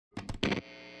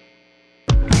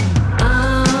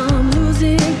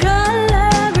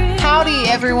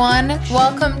everyone.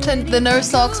 Welcome to the No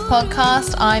Socks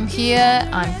podcast. I'm here.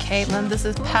 I'm Caitlin. This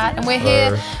is Pat. And we're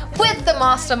here with the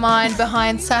mastermind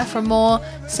behind Saffron Moore,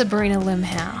 Sabrina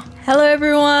Limhow. Hello,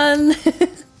 everyone.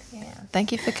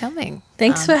 Thank you for coming.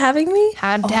 Thanks for having me.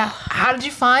 How did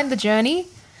you find the journey?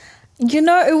 You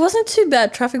know, it wasn't too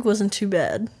bad. Traffic wasn't too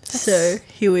bad. So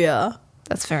here we are.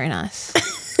 That's very nice.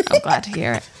 I'm glad to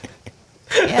hear it.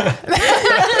 Yeah.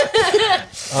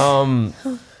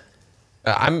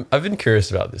 I've been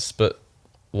curious about this, but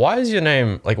why is your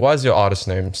artist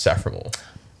name Saffron Moore?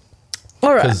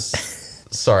 All right.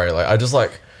 Sorry, because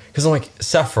I'm like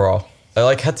Saffron.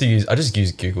 I just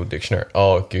used Google Dictionary.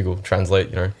 Oh, Google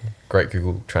Translate, great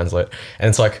Google Translate. And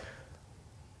it's like,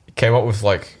 it came up with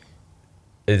it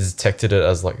detected it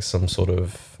as like some sort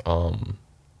of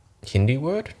Hindi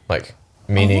word,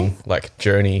 meaning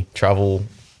journey, travel.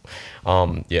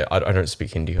 I don't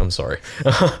speak Hindi, I'm sorry.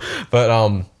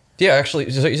 But actually,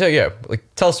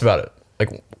 tell us about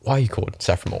it. Why are you called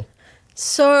Saffron Moore?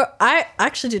 So I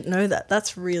actually didn't know that.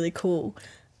 That's really cool.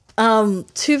 To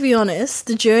be honest,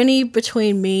 the journey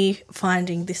between me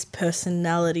finding this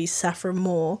personality, Saffron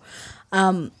Moore,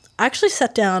 I actually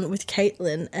sat down with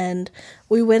Caitlin and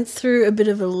we went through a bit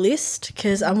of a list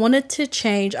because I wanted to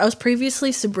change. I was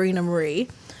previously Sabrina Marie,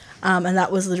 and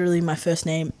that was literally my first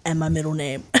name and my middle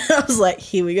name. I was like,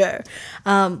 here we go.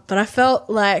 But I felt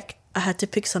like I had to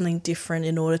pick something different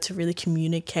in order to really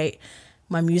communicate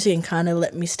my music and kind of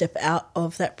let me step out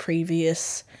of that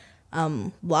previous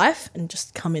life and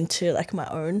just come into my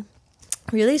own,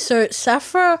 really. So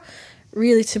Saffra,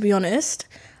 really, to be honest,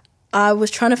 I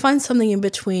was trying to find something in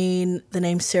between the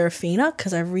name Serafina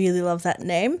because I really love that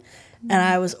name. And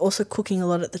I was also cooking a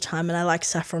lot at the time and I like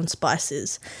saffron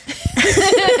spices. She's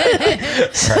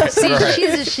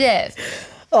a chef.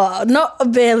 Oh,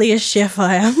 not barely a chef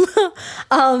I am.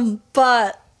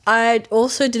 But I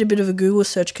also did a bit of a Google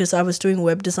search because I was doing a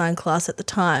web design class at the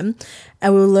time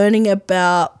and we were learning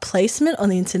about placement on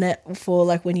the internet for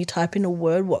when you type in a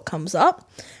word, what comes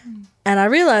up. And I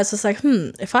realized I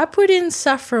was if I put in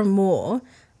Saffron Moore,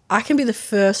 I can be the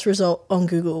first result on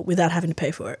Google without having to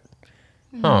pay for it.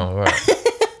 Oh, right.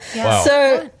 Yeah. Wow.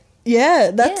 So,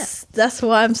 that's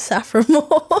why I'm Saffron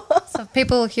Moore. So if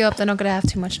people look you up, they're not going to have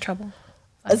too much trouble.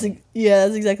 That's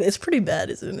exactly. It's pretty bad,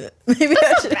 isn't it? Maybe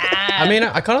I should. I mean,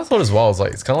 I kind of thought as well,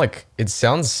 it's kind of it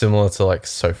sounds similar to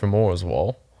Sophomore as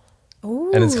well.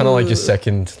 Ooh. And it's kind of your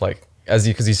second,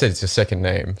 because you said it's your second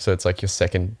name. So it's your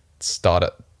second start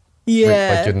at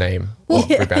your name.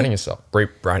 Rebranding yourself.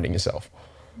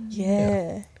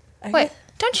 Yeah. Wait,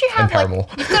 don't you have And Paramore.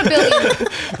 you've got a billion?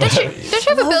 don't you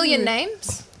have a billion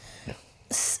names?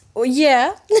 Well,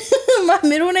 yeah. My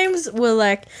middle names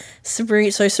were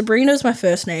Sabrina. So Sabrina was my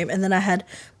first name, and then I had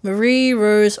Marie,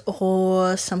 Rose,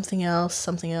 or something else.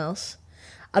 I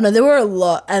know there were a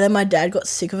lot, and then my dad got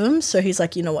sick of them, so he's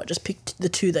like, you know what, just pick the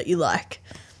two that you like.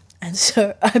 And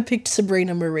so I picked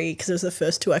Sabrina Marie because it was the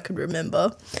first two I could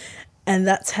remember, and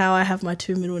that's how I have my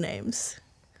two middle names.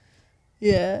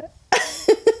 Yeah.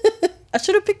 I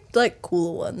should have picked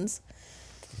cooler ones.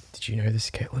 Did you know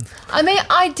this, Caitlin? I mean,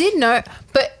 I did know,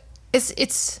 but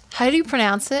it's how do you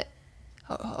pronounce it?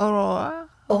 Aurora?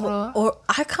 Or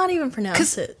I can't even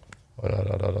pronounce it.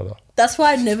 No. That's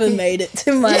why I never made it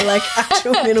to my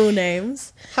actual middle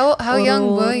names. How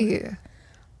young were you?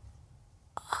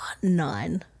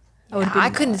 9. I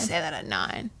couldn't say that at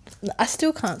 9. I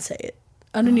still can't say it.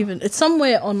 I don't even. It's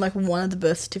somewhere on one of the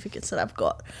birth certificates that I've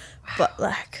got. But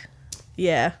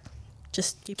yeah,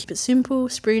 just keep it simple.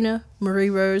 Sabrina, Marie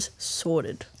Rose,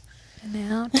 sorted.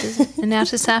 And now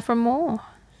to Saffron Moore.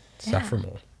 Saffron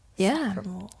Moore. Yeah,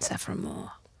 Saffron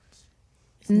Moore.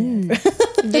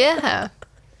 Yeah.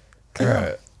 All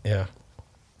right. Yeah.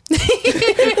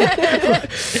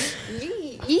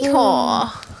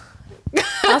 Yeehaw.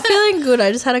 I'm feeling good.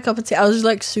 I just had a cup of tea. I was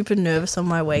super nervous on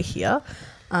my way here,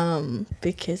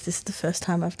 because this is the first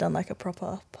time I've done a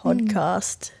proper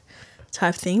podcast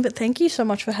type thing. But thank you so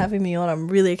much for having me on. I'm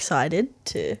really excited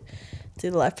to do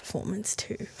the live performance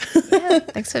too. Yeah,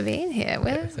 thanks for being here.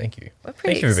 Thank you. We're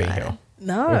pretty Thank you for being excited. here.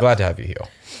 No, We're glad to have you here.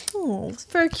 oh, it's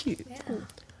very cute. Yeah.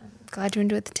 Glad you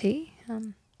enjoyed the tea.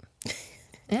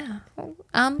 Yeah.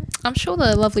 I'm sure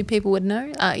the lovely people would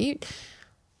know.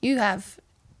 You've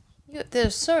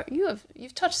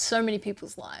touched so many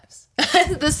people's lives.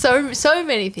 There's so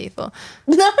many people.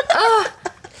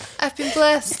 I've been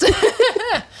blessed.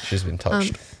 She's been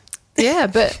touched. Yeah,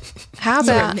 but how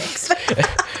about next?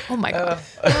 Oh my god.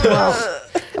 Well,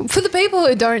 for the people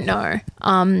who don't know,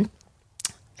 how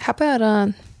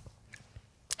about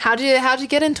how'd you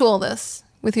get into all this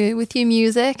with your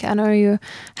music? I know you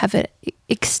have an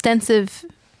extensive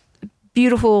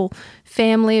beautiful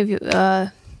family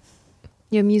of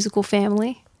your musical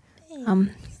family.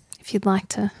 If you'd like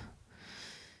to,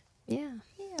 yeah.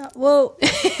 Well,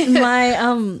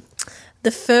 my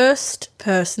the first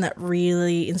person that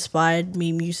really inspired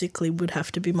me musically would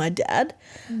have to be my dad.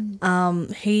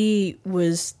 He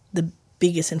was the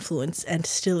biggest influence and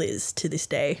still is to this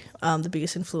day, the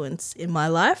biggest influence in my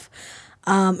life.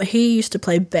 He used to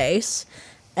play bass,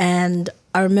 and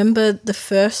I remember the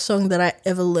first song that I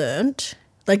ever learned,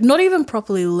 like not even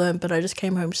properly learned, but I just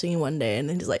came home singing one day and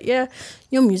then he's like, yeah,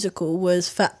 your musical was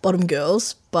Fat Bottom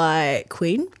Girls by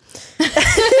Queen.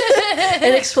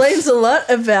 It explains a lot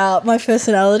about my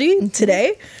personality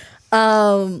today.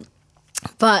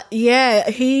 But yeah,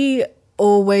 he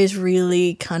always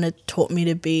really kind of taught me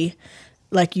to be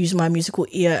like use my musical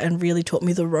ear and really taught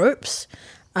me the ropes.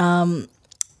 And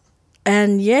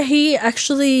yeah, he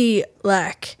actually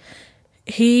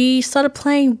he started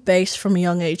playing bass from a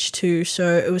young age too,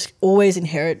 so it was always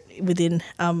inherent within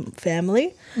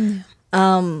family.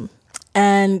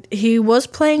 And he was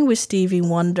playing with Stevie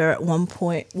Wonder at one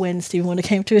point when Stevie Wonder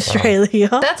came to Australia.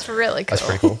 That's really cool.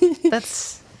 That's pretty cool.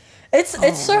 That's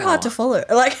It's so hard to follow.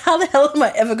 Like, how the hell am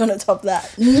I ever going to top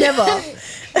that? Never.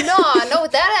 not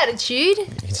with that attitude. You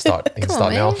can start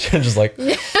on, now. man. Just like,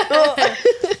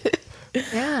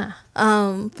 Yeah.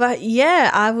 But yeah,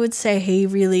 I would say he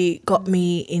really got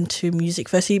me into music.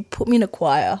 First, he put me in a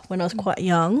choir when I was quite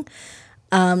young.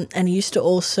 And he used to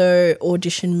also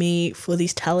audition me for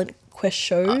these talent quest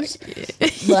shows.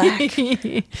 Like,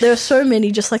 there were so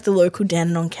many, just like the local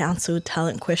Dandenong Council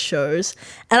talent quest shows.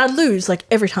 And I'd lose like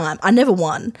every time. I never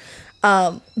won.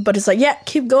 But it's like, yeah,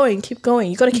 keep going.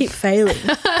 You got to keep failing.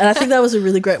 And I think that was a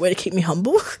really great way to keep me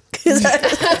humble because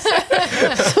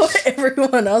I saw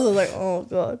everyone else. I was like, oh,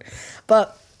 God.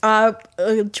 But I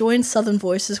joined Southern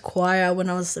Voices Choir when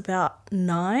I was about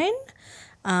 9.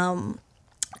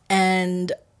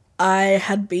 And I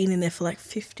had been in there for like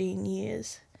 15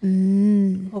 years.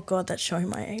 Oh, God, that's showing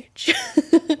my age.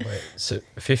 wait, so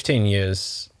 15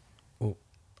 years.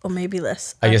 Or maybe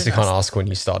less. I guess don't you can't know. ask when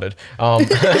you started.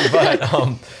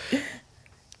 But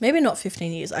Maybe not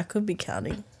 15 years. I could be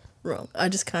counting wrong. I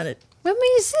just kind of... We're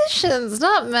musicians,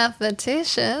 not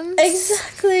mathematicians.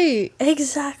 Exactly.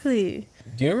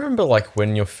 do you remember like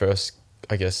when your first,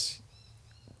 I guess,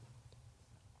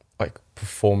 like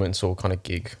performance or kind of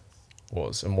gig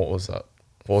was, and what was that?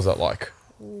 What was that like?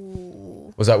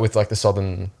 Ooh. Was that with like the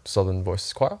Southern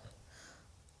Voices Choir?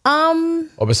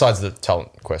 Or besides the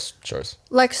Talent Quest shows?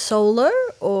 Like solo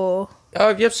or...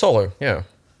 Yep, solo, yeah.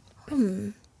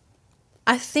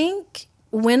 I think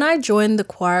when I joined the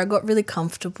choir, I got really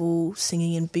comfortable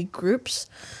singing in big groups.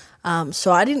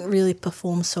 So I didn't really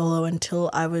perform solo until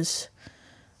I was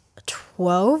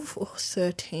 12 or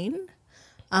 13.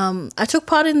 I took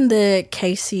part in the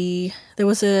Casey... There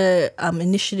was a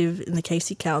initiative in the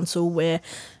Casey Council where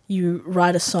you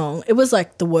write a song. It was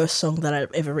like the worst song that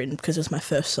I've ever written because it was my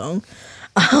first song.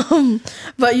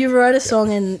 But you write a song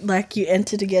and like you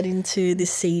enter to get into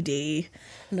this CD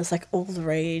and it's like all the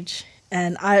rage.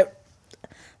 And I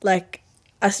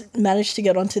managed to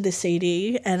get onto the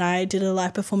CD and I did a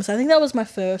live performance. I think that was my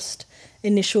first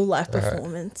initial live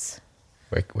performance.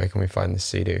 Where can we find this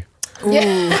CD?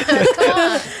 Yeah. Come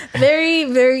on. Very,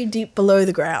 very deep below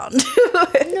the ground.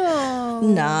 No.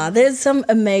 Nah, there's some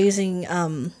amazing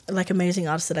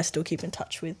artists that I still keep in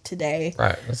touch with today.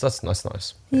 Right, that's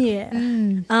nice. Yeah.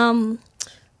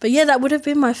 But yeah, that would have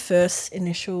been my first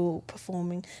initial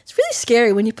performing. It's really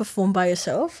scary when you perform by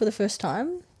yourself for the first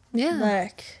time. Yeah.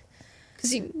 Like,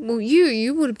 Because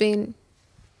you would have been,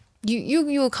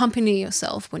 you accompany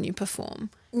yourself when you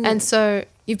perform. And so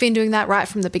you've been doing that right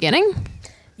from the beginning?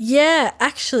 yeah,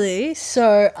 actually.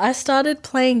 So I started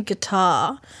playing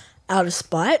guitar out of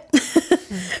spite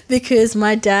because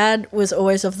my dad was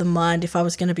always of the mind if I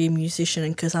was going to be a musician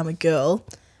and because I'm a girl,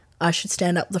 I should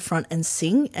stand up the front and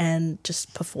sing and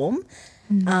just perform.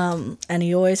 And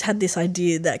he always had this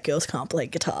idea that girls can't play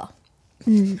guitar.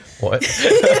 What?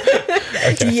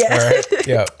 Okay. Yeah. All right.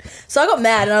 Yeah. So I got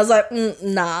mad and I was like,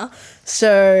 nah.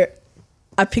 So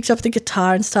I picked up the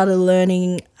guitar and started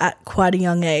learning at quite a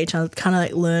young age. I kind of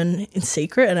like learn in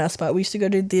secret and we used to go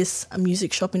to this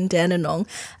music shop in Dandenong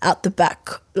out the back,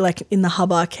 like in the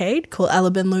Hub Arcade called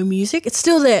Alabenlo Music. It's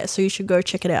still there, so you should go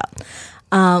check it out.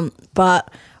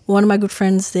 But one of my good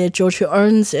friends there, George, who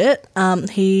owns it,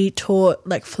 he taught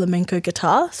like flamenco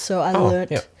guitar. So I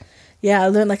learned... Yeah, I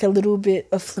learned like a little bit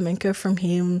of flamenco from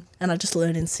him and I just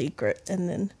learned in secret and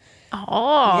then...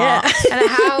 Oh. Yeah. And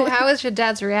how was your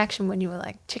dad's reaction when you were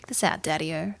like, check this out,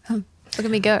 Daddy-o. Look at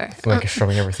me go. Like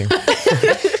strumming everything.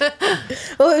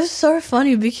 Well, it was so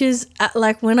funny because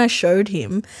like when I showed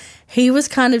him, he was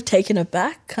kind of taken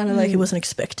aback, kind of like he wasn't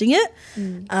expecting it.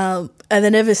 And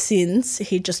then ever since,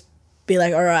 he'd just be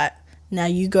like, all right, now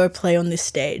you go play on this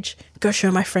stage. Go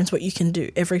show my friends what you can do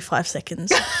every 5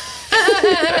 seconds.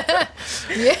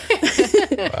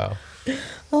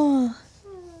 Wow.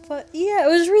 But yeah, it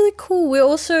was really cool. We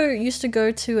also used to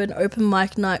go to an open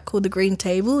mic night called the Green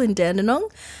Table in Dandenong.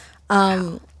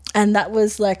 And that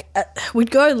was like,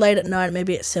 we'd go late at night,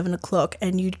 maybe at 7 o'clock,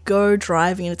 and you'd go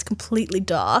driving and it's completely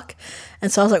dark.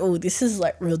 And so I was like, oh, this is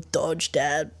like real Dodge,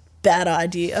 Dad. Bad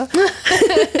idea.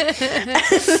 And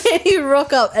then you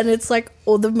rock up and it's like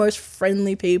all the most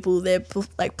friendly people there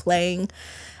like playing.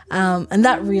 And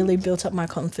that really built up my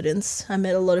confidence. I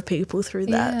met a lot of people through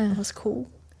that. Yeah. It was cool.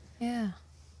 Yeah.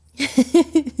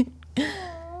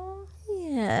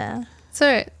 Yeah.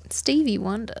 So Stevie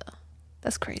Wonder,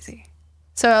 that's crazy.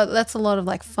 So that's a lot of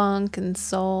like funk and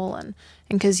soul, and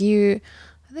because I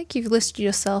think you've listed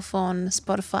yourself on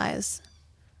Spotify as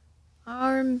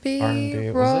R&B, R&B,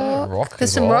 was rock. there rock There's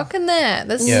as some well? rock in there.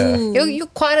 Yeah. You're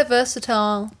quite a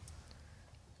versatile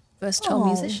Aw,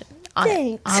 musician.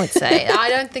 thanks. I would say. I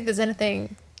don't think there's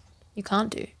anything you can't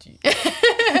do.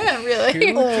 Really.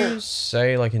 Who would you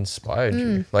say like inspired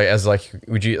you? Like as like,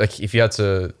 would you like if you had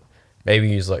to maybe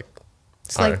use like,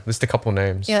 I don't like- know, list a couple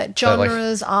names. Yeah, that,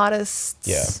 genres, artists.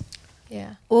 Yeah.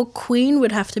 Yeah. Well, Queen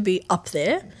would have to be up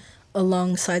there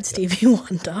alongside Stevie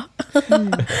Wonder.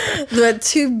 The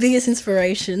two biggest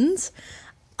inspirations.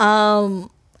 And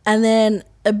then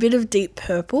a bit of Deep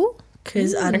Purple,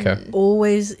 because Okay.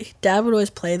 Dad would always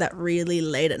play that really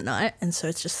late at night, and so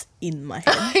it's just in my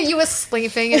head. You were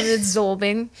sleeping and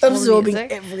absorbing all the Absorbing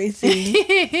music.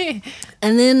 everything.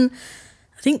 And then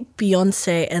I think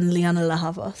Beyonce and Liana La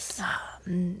Havas.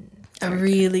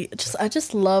 I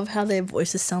just love how their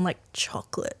voices sound like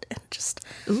chocolate, and just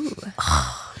Ooh.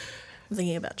 I'm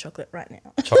thinking about chocolate right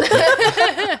now. Chocolate.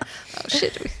 Oh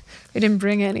shit. We didn't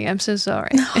bring any. I'm so sorry.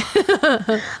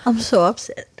 I'm so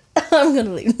upset. I'm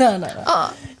gonna leave. No.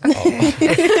 Oh.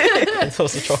 There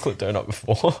was a chocolate donut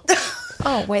before.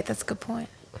 Oh wait, that's a good point.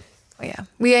 Oh yeah.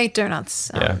 We ate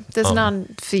donuts. Yeah, There's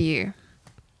none for you.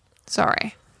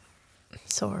 Sorry.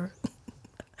 Sorry.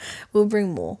 We'll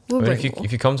bring more. I mean,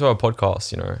 if you come to our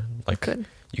podcast, you know, like Could.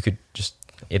 you could just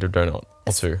eat a donut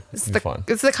or two. It's It'd be fine.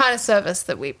 It's the kind of service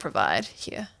that we provide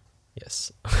here.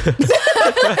 Yes.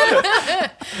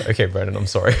 Okay, Brandon, I'm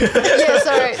sorry. Yeah,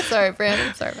 sorry,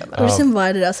 Brandon. Sorry about that. We just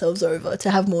invited ourselves over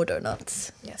to have more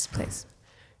donuts. Yes, please.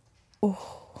 Yeah.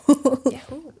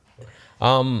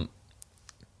 Ooh.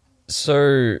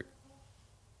 So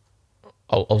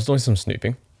I was doing some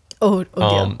snooping. Oh dear.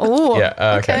 Oh,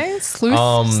 yeah, okay.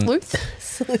 Sleuth.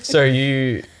 So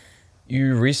you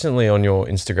recently on your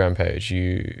Instagram page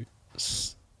you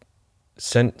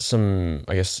sent some,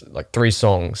 I guess, like 3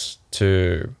 songs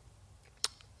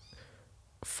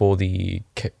for the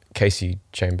Casey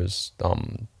Chambers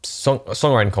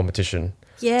songwriting competition.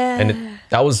 Yeah. And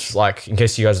that was like, in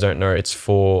case you guys don't know, it's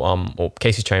for or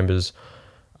Casey Chambers.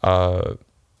 How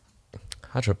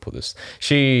do I put this?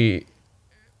 She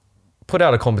put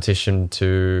out a competition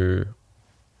to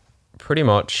pretty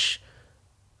much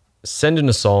send in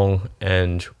a song,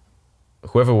 and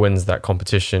whoever wins that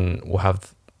competition will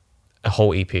have a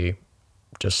whole EP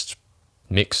just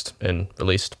mixed and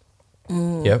released.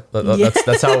 Yeah,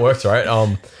 that's how it works, right?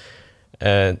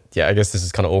 And yeah, I guess this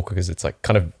is kind of awkward because it's like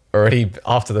kind of already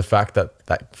after the fact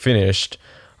that finished.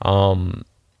 But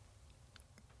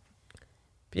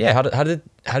yeah, how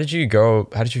did you go?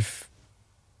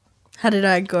 How did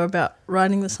I go about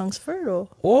writing the songs for it? Or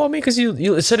Well, I mean, because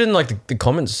you said in like the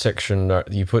comments section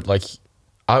that you put like,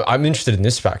 I'm interested in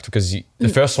this fact because the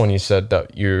first one you said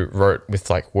that you wrote with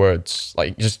like words,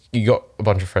 like you got a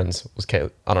bunch of friends. Was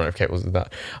Kate? I don't know if Kate was with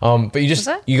that. But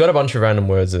you got a bunch of random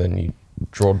words and then you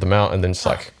drawed them out and then it's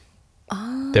like,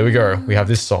 there we go, we have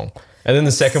this song. And then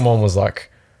the second one was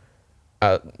like,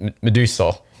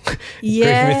 Medusa,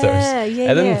 Yeah, Greek mythos. yeah,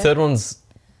 And then yeah. the third one's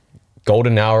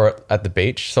Golden Hour at the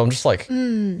beach. So I'm just like,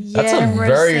 that's a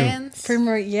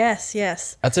very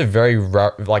yes. That's a very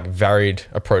like varied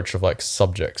approach of like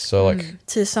subjects. So like,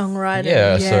 To songwriting.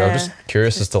 yeah. So I'm just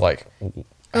curious as to like,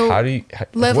 how do you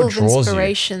Level what of draws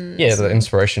inspiration. you? Yeah, the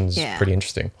inspiration is Yeah. pretty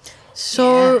interesting.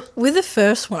 So Yeah. with the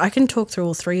first one, I can talk through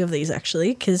all 3 of these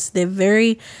actually because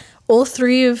all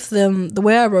 3 of them, the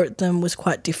way I wrote them was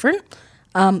quite different.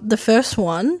 The first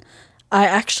one, I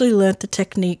actually learnt the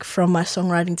technique from my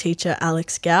songwriting teacher,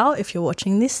 Alex Gao. If you're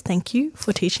watching this, thank you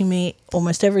for teaching me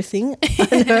almost everything.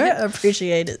 I know, I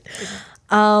appreciate it.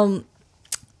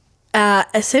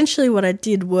 Essentially what I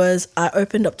did was I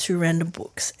opened up 2 random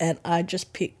books and I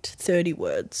just picked 30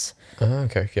 words.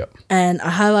 Okay, yep. And I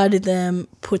highlighted them,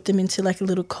 put them into like a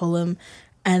little column,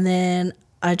 and then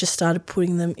I just started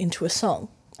putting them into a song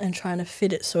and trying to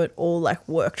fit it so it all like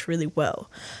worked really well.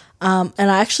 And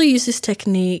I actually used this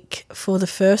technique for the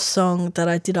first song that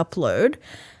I did upload.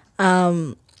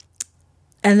 And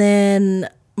then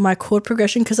my chord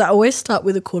progression, because I always start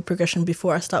with a chord progression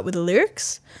before I start with the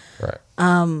lyrics. Right.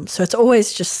 So it's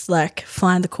always just like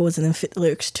find the chords and then fit the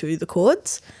lyrics to the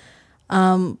chords.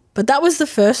 But that was the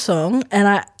first song, and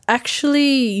I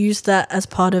actually used that as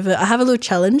part of it. I have a little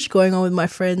challenge going on with my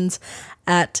friends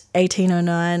at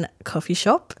 1809 Coffee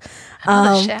Shop.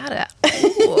 Another shout out.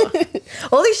 Ooh.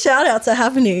 All these shout outs are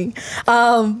happening.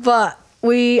 But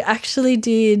we actually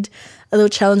did a little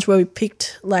challenge where we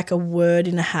picked like a word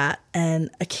in a hat and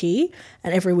a key,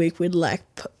 and every week we'd like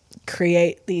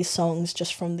create these songs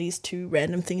just from these 2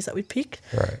 random things that we picked.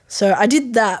 Right. So I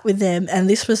did that with them, and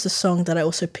this was the song that I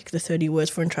also picked the 30 words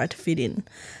for and tried to fit in.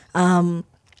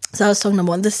 So that was song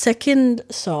number 1. The second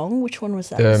song, which one was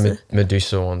that? The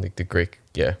Medusa one, the Greek,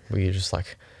 yeah, where you're just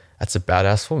like, that's a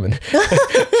badass woman.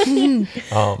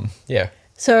 Yeah.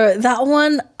 So that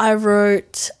one I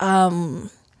wrote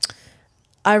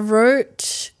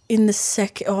in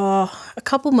the a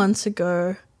couple months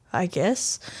ago, I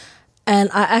guess.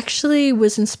 And I actually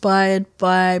was inspired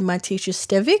by my teacher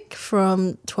Stevik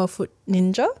from 12 Foot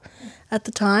Ninja at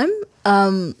the time.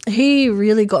 He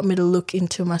really got me to look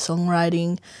into my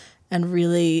songwriting and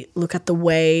really look at the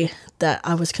way that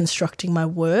I was constructing my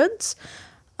words.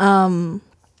 And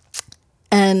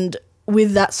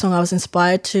with that song, I was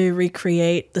inspired to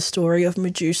recreate the story of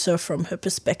Medusa from her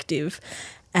perspective.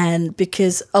 And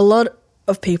because a lot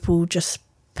of people just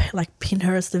like pin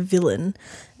her as the villain.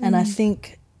 And I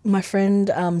think my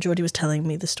friend Geordie was telling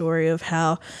me the story of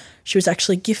how she was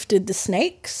actually gifted the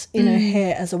snakes in her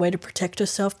hair as a way to protect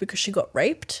herself because she got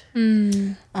raped.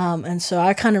 And so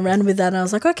I kind of ran with that, and I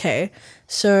was like, okay,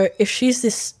 so if she's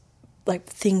this like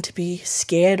thing to be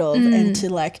scared of and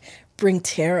to like bring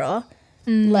terror,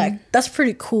 like that's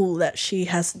pretty cool that she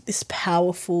has this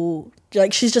powerful,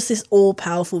 like she's just this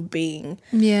all-powerful being.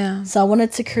 Yeah. So I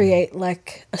wanted to create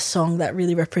like a song that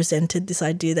really represented this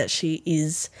idea that she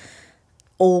is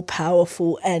all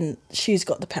powerful and she's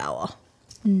got the power.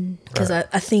 Because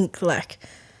I think like,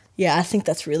 yeah, I think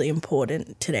that's really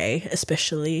important today,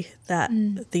 especially that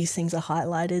these things are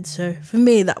highlighted. So for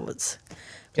me, that was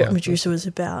what Medusa was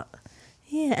about.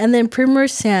 Yeah, and then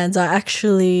Primrose Sands, I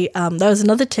actually, that was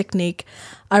another technique.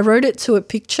 I wrote it to a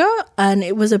picture, and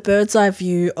it was a bird's eye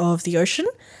view of the ocean.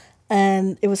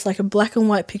 And it was like a black and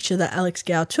white picture that Alex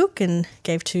Gow took and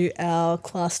gave to our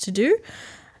class to do.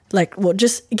 Like, well,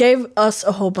 just gave us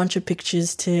a whole bunch of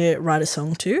pictures to write a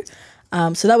song to.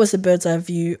 So that was the bird's eye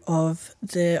view of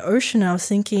the ocean. I was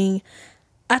thinking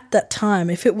at that time,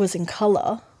 if it was in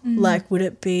colour, like would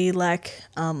it be like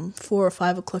 4 or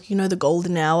 5 o'clock, you know, the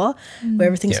golden hour where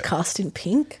everything's cast in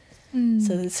pink?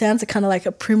 So it sounds kind of like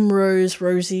a primrose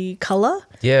rosy colour.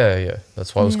 Yeah.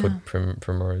 That's why it was called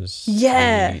Primrose.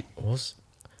 Yeah. What was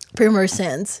Primrose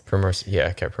Sands. Primrose? Yeah,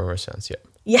 okay, Primrose Sands, yeah.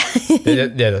 Yeah.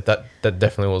 that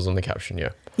definitely was on the caption, yeah.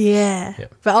 Yeah. Yeah.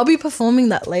 But I'll be performing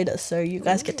that later, so you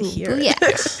guys get to hear it. Yeah.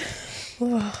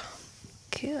 Cool.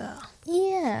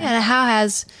 Yeah. And how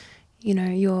has, you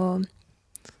know,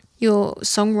 your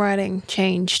songwriting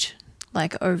changed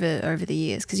like over the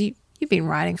years? Because you've been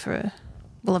writing for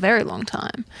a very long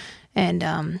time, and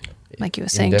like you were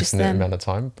saying just Indefinite then, amount of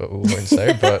time, but we won't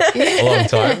say. But a long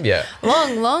time, yeah.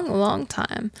 long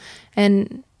time.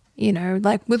 And you know,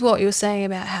 like with what you were saying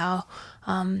about how,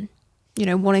 you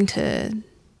know, wanting to,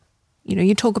 you know,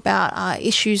 you talk about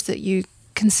issues that you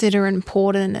consider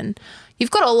important, and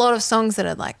you've got a lot of songs that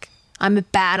are like, I'm a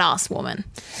badass woman,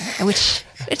 and which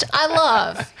I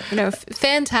love, you know,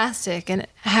 fantastic. And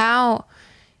how,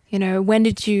 you know, when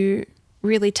did you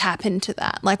really tap into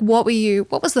that? Like, what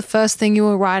was the first thing you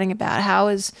were writing about? How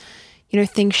has, you know,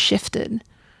 things shifted?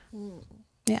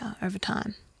 Yeah, over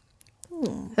time.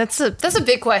 That's a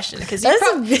big question, because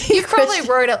you've probably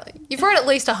wrote at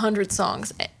least 100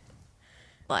 songs.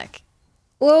 Like,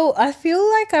 Well, I feel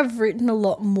like I've written a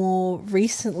lot more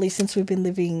recently since we've been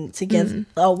living together.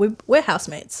 Oh, we're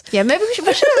housemates. yeah, maybe we should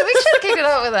have kicked it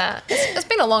up with that. It's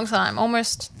been a long time.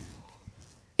 Almost.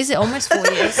 Is it almost 4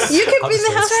 years? You can be in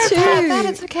the house too.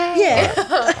 It's okay.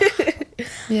 Yeah.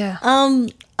 Yeah.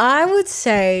 I would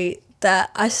say that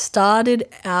I started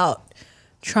out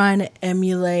trying to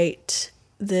emulate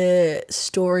the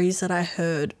stories that I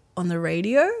heard on the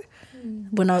radio.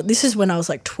 This is when I was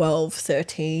like 12,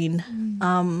 13.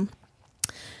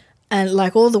 And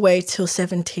like all the way till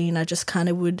 17, I just kind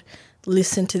of would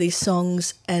listen to these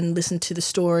songs and listen to the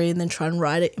story and then try and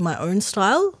write it in my own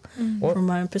style What? from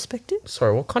my own perspective.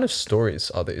 Sorry, what kind of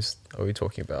stories are these? Are we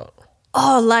talking about?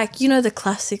 Oh, like, you know, the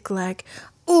classic, like,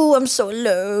 oh, I'm so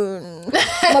alone.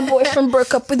 My boyfriend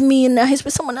broke up with me and now he's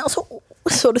with someone else,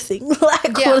 sort of thing.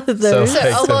 Like Yeah. all of those. So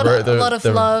a lot of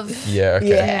love. Yeah. Okay.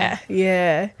 Yeah,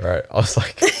 yeah. Right. I was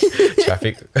like,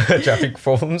 traffic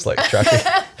problems, like traffic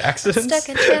accidents. Stuck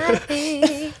in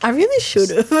traffic. I really should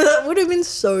have. That would have been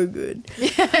so good.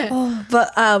 Oh,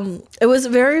 but it was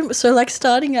very, so like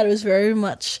starting out, it was very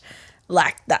much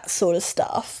like that sort of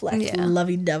stuff, like Yeah.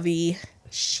 lovey-dovey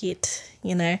shit,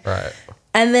 you know? Right.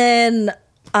 And then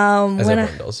As when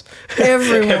everyone does.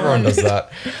 everyone, Everyone does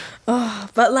that.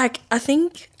 but like I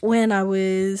think when I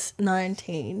was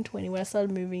 19, 20, when I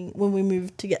started moving, when we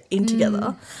moved to get in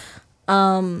together,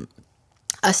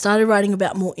 I started writing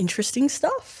about more interesting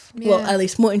stuff. Well, Yeah. at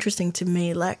least more interesting to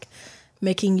me, like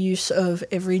making use of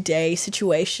everyday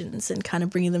situations and kind of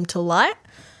bringing them to light.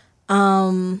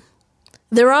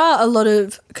 There are a lot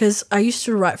of, because I used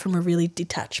to write from a really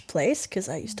detached place because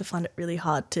I used to find it really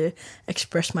hard to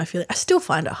express my feelings. I still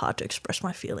find it hard to express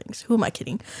my feelings. Who am I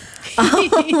kidding?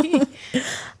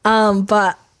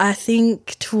 But I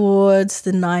think towards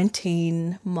the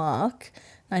 19 mark,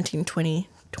 19, 20,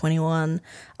 21,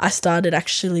 I started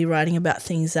actually writing about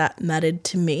things that mattered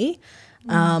to me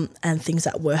and things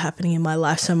that were happening in my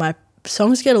life. So my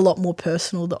songs get a lot more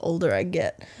personal the older I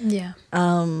get. Yeah.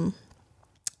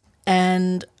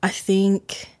 And I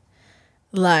think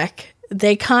like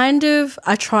they kind of,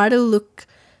 I try to look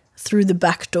through the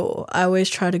back door. I always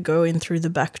try to go in through the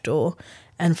back door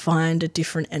and find a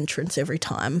different entrance every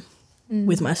time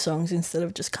with my songs instead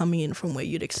of just coming in from where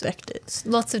you'd expect it.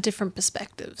 Lots of different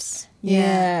perspectives.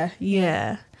 Yeah.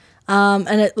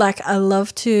 And it like I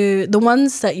love to, the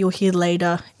ones that you'll hear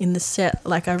later in the set,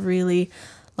 like I really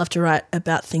love to write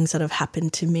about things that have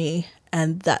happened to me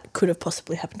and that could have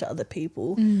possibly happened to other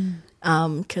people.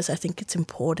 Because I think it's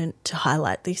important to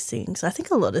highlight these things. I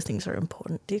think a lot of things are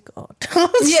important, dear God.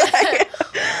 Yeah.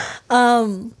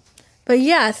 But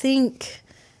yeah, I think,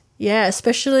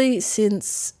 especially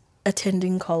since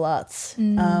attending Collarts.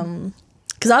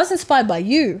 Because I was inspired by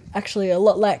you, actually, a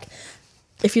lot. Like,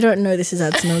 if you don't know, this is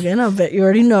Ads Noggin, I bet you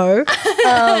already know.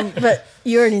 But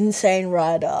you're an insane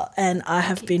writer, and I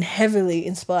have been heavily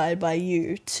inspired by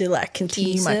you to, like,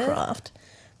 continue my Teaser. craft.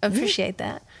 Appreciate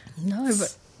that. No,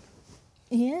 but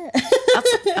yeah.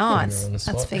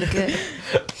 That's been good.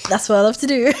 That's what I love to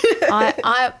do.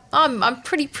 I'm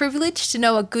pretty privileged to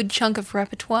know a good chunk of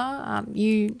repertoire.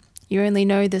 You only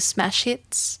know the smash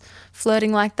hits,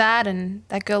 Flirting Like That, and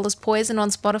That Girl Is Poison on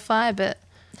Spotify, but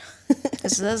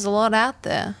there's a lot out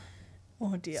there.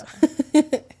 Oh, dear.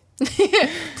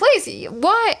 Please,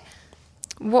 why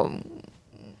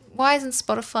isn't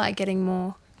Spotify getting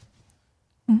more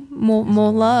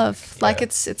love? Like Yeah.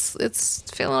 it's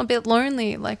feeling a bit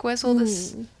lonely. Like where's all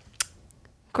this?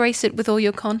 Grace it with all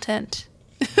your content.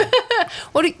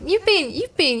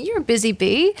 You're a busy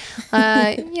bee.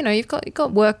 You've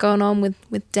got work going on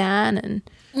with Dan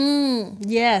and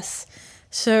Yes.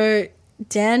 So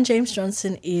Dan James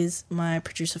Johnson is my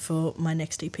producer for my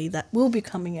next EP that will be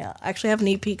coming out. I actually have an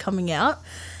EP coming out.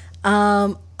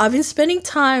 I've been spending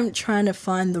time trying to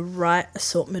find the right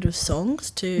assortment of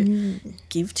songs to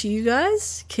give to you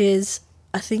guys because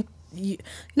I think, you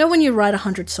know when you write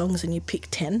 100 songs and you pick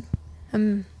 10?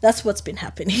 That's what's been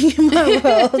happening in my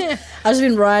world. I've just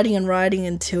been writing and writing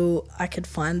until I could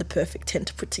find the perfect 10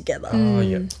 to put together. Oh,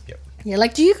 yep. Yeah,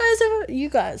 like do you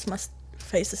guys must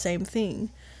face the same thing.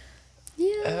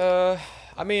 yeah.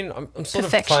 I mean, I'm sort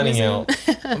of planning out.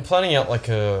 I'm planning out like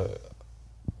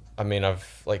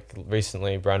I've like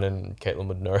recently, Brandon and Caitlin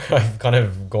would know, I've kind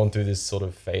of gone through this sort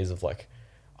of phase of like,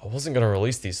 I wasn't going to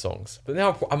release these songs, but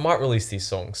now I might release these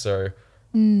songs. So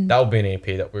that will be an EP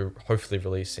that we're hopefully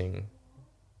releasing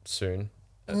soon.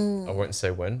 I won't say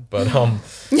when, but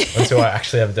until I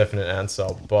actually have a definite answer.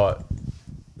 But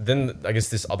then I guess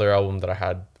this other album that I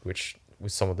had, which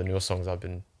with some of the newer songs I've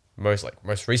been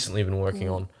most recently been working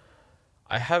on,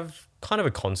 I have kind of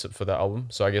a concept for that album.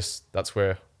 So I guess that's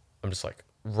where I'm just like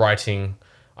writing,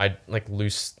 I like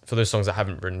loose for those songs I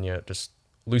haven't written yet, just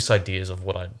loose ideas of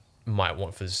what I might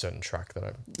want for this certain track that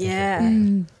I'm Yeah.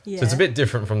 Yeah. So it's a bit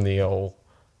different from the old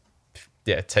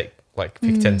pick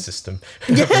 10 system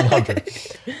from 100.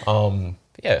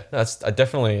 That's I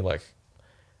definitely like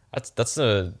that's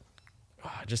a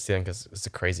I just think it's a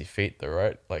crazy feat though,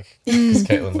 right? Like because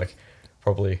Caitlin like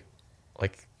probably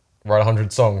like write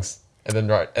 100 songs and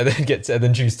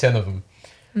then choose 10 of them.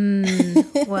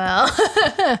 Well,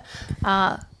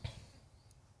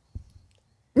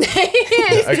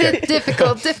 It's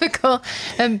difficult.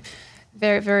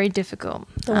 Very, very difficult.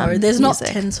 Don't worry, there's music.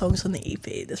 not 10 songs on the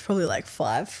EP. There's probably like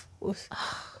 5 or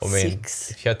I mean,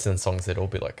 6. if you had 10 songs, they'd all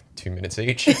be like 2 minutes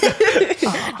each.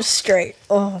 Straight.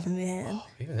 Oh, man.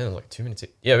 Even then, like 2 minutes.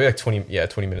 Yeah, we like 20. Yeah,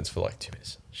 20 minutes for like 2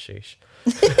 minutes. Sheesh.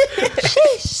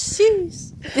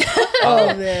 Sheesh.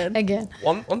 Oh, man. Again.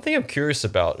 One thing I'm curious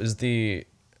about is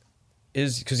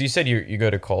because you said you go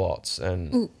to Collarts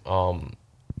and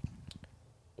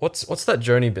what's that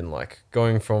journey been like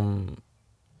going from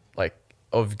like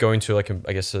of going to like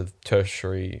I guess a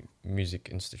tertiary music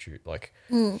institute like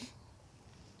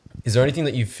is there anything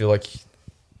that you feel like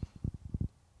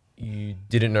you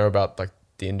didn't know about like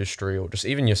the industry or just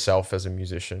even yourself as a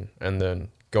musician and then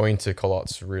going to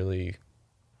Collarts really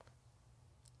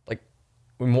like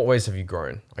in what ways have you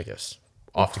grown I guess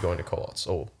after going to Collarts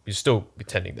or you're still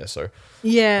attending there so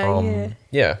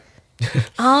Yeah.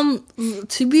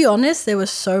 To be honest, there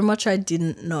was so much I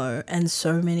didn't know and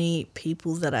so many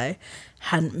people that I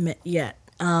hadn't met yet.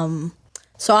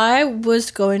 So I was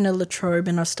going to La Trobe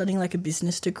and I was studying like a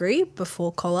business degree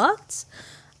before Collarts.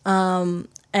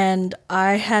 And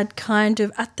I had kind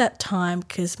of, at that time,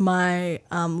 because my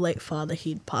late father,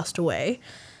 he'd passed away.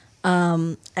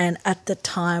 And at the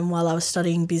time, while I was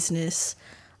studying business,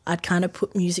 I'd kind of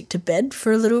put music to bed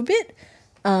for a little bit.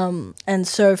 And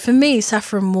so for me,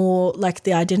 Saffron Moore, like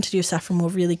the identity of Saffron Moore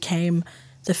really came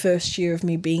the first year of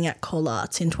me being at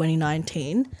Collarts in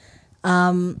 2019.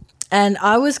 And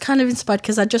I was kind of inspired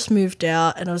because I just moved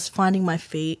out and I was finding my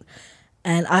feet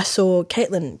and I saw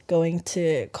Caitlin going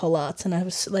to Collarts and I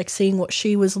was like seeing what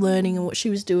she was learning and what she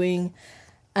was doing.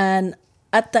 And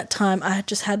at that time, I had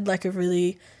just had like a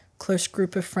really close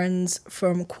group of friends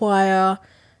from choir,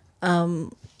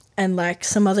 and like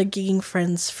some other gigging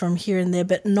friends from here and there,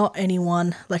 but not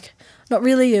anyone, like not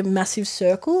really a massive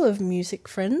circle of music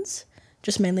friends,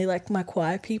 just mainly like my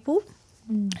choir people.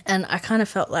 And I kind of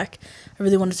felt like I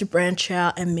really wanted to branch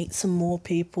out and meet some more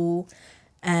people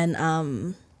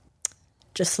and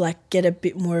just like get a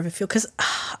bit more of a feel. Because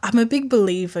I'm a big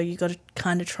believer you got to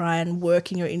kind of try and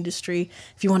work in your industry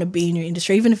if you want to be in your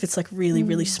industry, even if it's like really,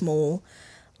 really small,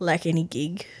 like any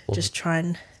gig, just try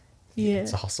and... Yeah,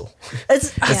 it's a hustle.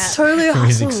 It's totally a hustle.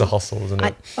 Music's a hustle, isn't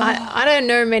it? I don't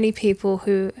know many people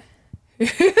who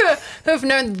have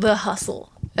known the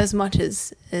hustle as much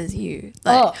as you.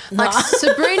 Like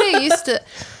Sabrina used to.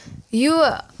 You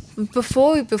were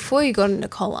before you got into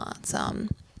Collarts.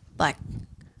 Like,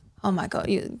 oh my god,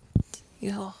 you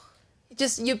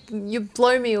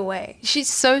blow me away. She's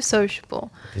so sociable.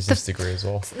 Business degree as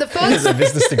well. The first a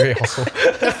business degree hustle.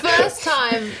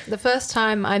 The first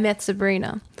time I met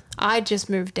Sabrina, I just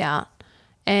moved out,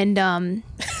 and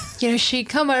she'd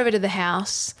come over to the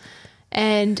house,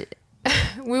 and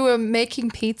we were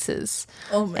making pizzas.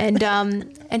 Oh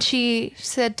man! And she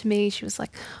said to me, she was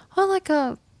like, "Oh, like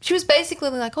she was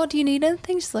basically like, oh, do you need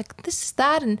anything?" She's like, "This is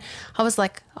that," and I was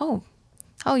like, "Oh,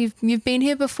 you've been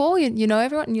here before? You know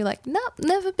everyone?" And you're like, "No,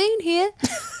 never been here."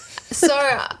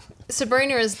 So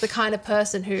Sabrina is the kind of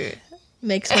person who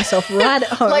makes myself right at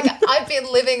home. like I've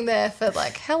been living there for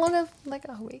like how long? Like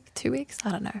a week, 2 weeks?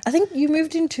 I don't know. I think you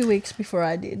moved in 2 weeks before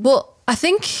I did. Well, I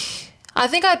think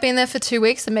I'd been there for 2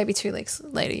 weeks and maybe 2 weeks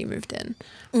later you moved in.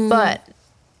 But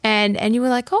and you were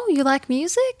like, "Oh, you like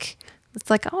music?" It's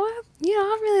like, "Oh,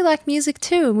 I really like music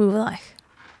too." And we were like,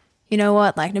 "You know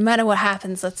what? Like no matter what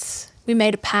happens, we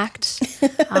made a pact.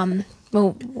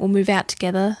 We'll move out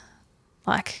together."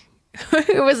 Like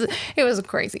it was a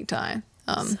crazy time.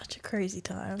 Such a crazy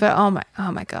time. But oh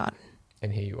my god.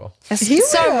 And here you are.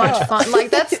 It's so much fun. Like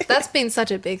that's been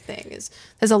such a big thing.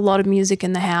 There's a lot of music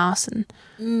in the house and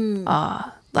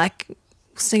like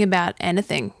sing about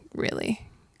anything really.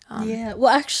 Yeah.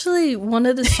 Well, actually, one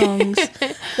of the songs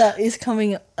that is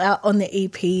coming out on the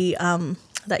EP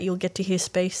that you'll get to hear,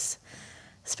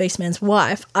 Spaceman's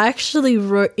Wife, I actually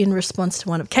wrote in response to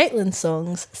one of Caitlin's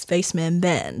songs, Spaceman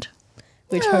Band,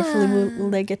 which hopefully will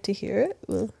they get to hear it.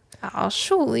 Oh,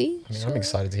 surely. I mean, I'm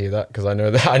excited to hear that because I know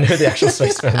the actual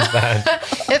Spaceman's band.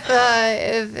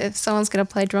 If someone's gonna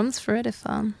play drums for it, it's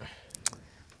hard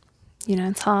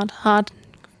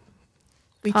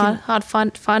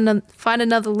find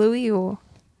another Louis, or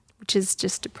which is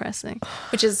just depressing.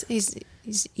 Which is he's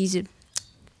a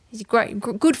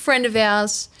good friend of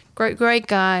ours, great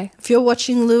guy. If you're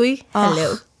watching, Louis,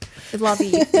 hello. We love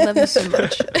you so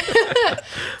much.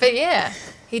 But yeah,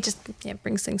 he just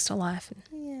brings things to life.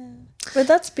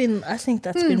 But I think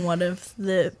that's been one of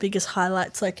the biggest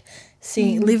highlights. Like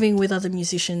living with other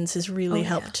musicians has really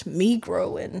helped me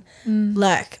grow, and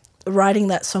like writing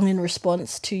that song in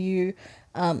response to you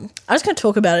I was going to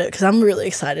talk about it because I'm really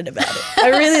excited about it.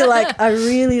 I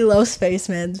really love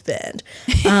Spaceman's band.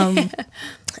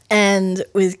 And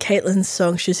with Caitlin's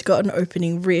song, she's got an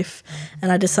opening riff,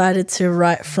 and I decided to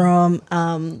write from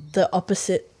the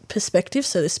opposite perspective.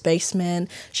 So the spaceman,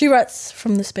 she writes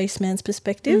from the spaceman's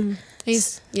perspective.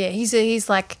 He's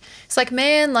like, it's like,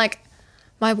 man, like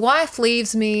my wife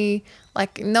leaves me.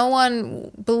 Like no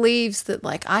one believes that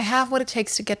like I have what it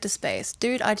takes to get to space.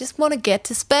 Dude, I just want to get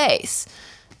to space.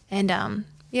 And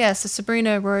so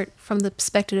Sabrina wrote from the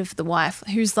perspective of the wife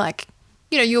who's like,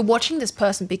 you know, you're watching this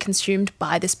person be consumed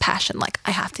by this passion. Like,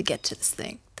 I have to get to this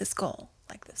thing, this goal,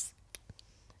 like this.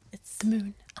 It's the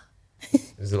moon.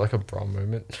 Is it like a bra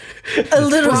moment? A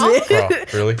little bit. Bra,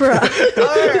 really?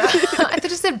 I thought you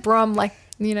said brum, like,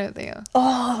 you know, the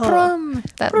brum,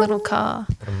 that little car.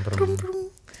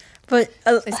 But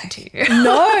Listen to you.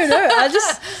 no, I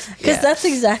just because that's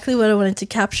exactly what I wanted to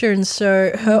capture. And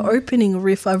so her opening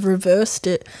riff, I've reversed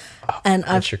it, and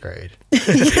I've Retrograde.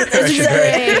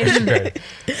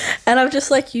 and I've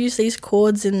just like used these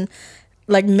chords and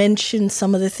like mentioned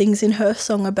some of the things in her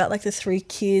song about like the 3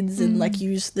 kids and like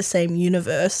use the same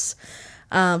universe.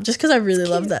 Just because I really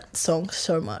love that song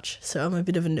so much. So I'm a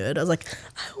bit of a nerd. I was like,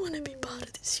 I want to be part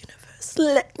of this universe.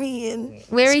 Let me in.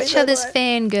 We're each other's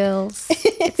fangirls.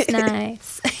 It's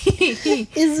nice.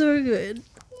 It's so good.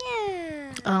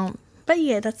 Yeah. But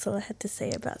yeah, that's all I had to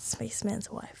say about Spaceman's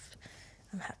wife.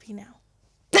 I'm happy now.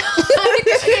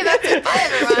 Okay, that's it. Bye,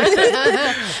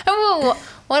 everyone. Oh,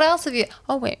 what else have you...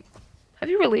 Oh, wait. Have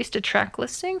you released a track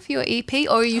listing for your EP,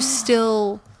 or are you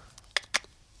still...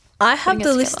 I have the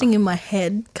together? listing in my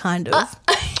head, kind of.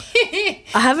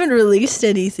 I haven't released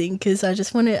anything because I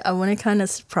just want to kind of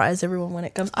surprise everyone when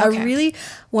it comes. Okay. I really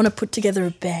want to put together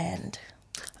a band.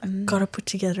 I've got to put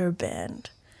together a band.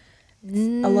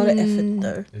 It's a lot of effort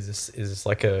though. Is this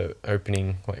like a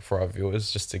opening like for our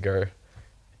viewers just to go?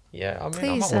 Yeah, I mean, I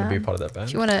Please, might want to be a part of that band.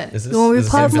 do you want to... Is this, You wanna be is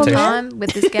this part an of my invitation? time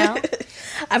with this gal?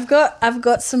 I've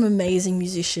got some amazing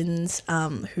musicians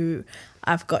who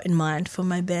I've got in mind for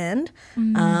my band.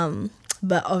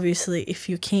 But obviously, if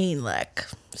you're keen, like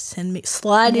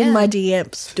slide in my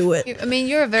DMs, do it. I mean,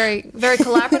 you're a very, very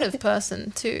collaborative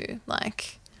person too.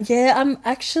 Like, Yeah, I'm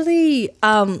actually.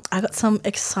 I got some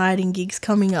exciting gigs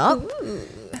coming up.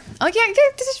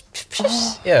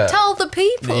 Yeah. Tell the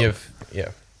people.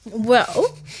 Yeah.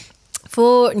 Well,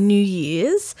 for New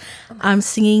Year's, I'm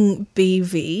singing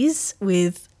BVs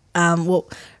with.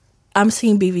 I'm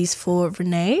singing BVs for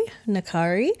Renee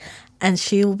Nakari, and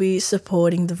she will be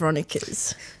supporting the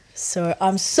Veronicas. So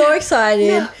I'm so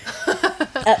excited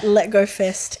at Let Go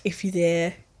Fest. If you're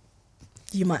there,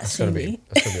 you might see me.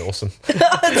 That's gonna be awesome.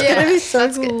 It's gonna be so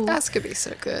that's cool. good. That's gonna be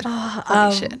so good.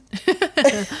 Holy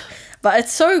shit. But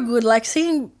it's so good, like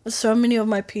seeing so many of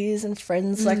my peers and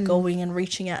friends like going and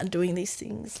reaching out and doing these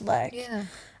things. Like, Yeah.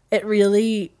 it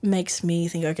really makes me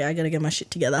think, okay, I gotta get my shit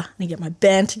together. I need to get my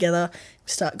band together.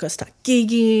 Gotta start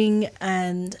gigging,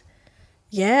 and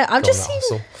yeah, I've Go just on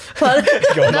seen. the But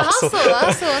Go on The the hustle.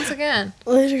 hustle once again.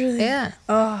 literally, Yeah.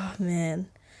 Oh man,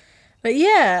 but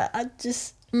yeah, I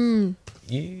just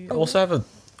You also have a.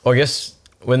 I guess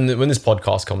when this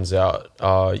podcast comes out,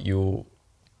 it'll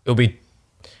be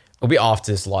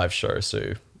after this live show.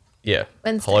 So yeah,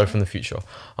 Wednesday. hello from the future.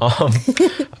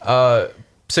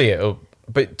 So yeah,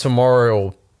 but tomorrow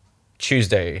or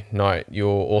Tuesday night, you're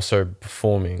also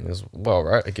performing as well,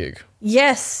 right? A gig.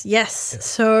 Yes.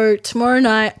 So tomorrow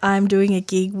night I'm doing a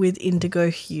gig with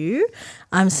Indigo Hugh.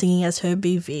 I'm singing as her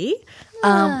BV.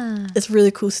 It's a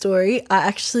really cool story. I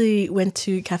actually went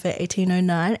to Cafe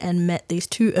 1809 and met these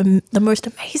two the most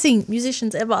amazing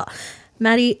musicians ever,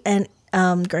 Maddie and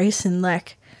Grayson.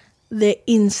 Like, they're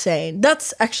insane.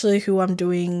 That's actually who I'm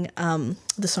doing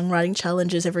the songwriting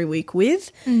challenges every week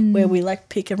with, where we like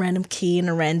pick a random key and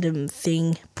a random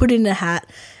thing, put it in a hat,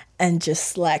 and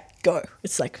just like go.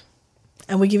 It's like,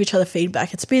 and we give each other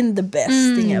feedback. It's been the best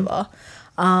thing ever.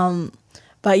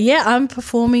 But yeah, I'm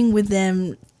performing with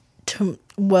them.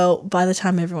 By the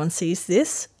time everyone sees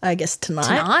this, I guess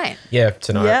tonight. Yeah,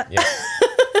 tonight. Yeah.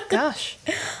 Gosh.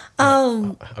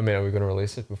 I mean, are we going to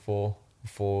release it before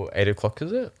 8 o'clock?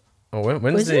 Is it? Or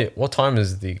when's Is the? it? What time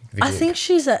is the gig? I think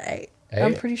she's at 8.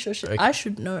 I'm 8? pretty sure Okay. I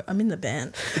should know. I'm in the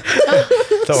band.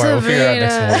 Don't worry, we'll figure it out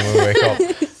next morning when we wake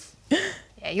up.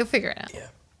 Yeah, you'll figure it out. Yeah.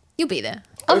 You'll be there.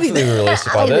 Hopefully we release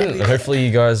it by then. And hopefully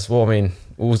you guys. Well, I mean,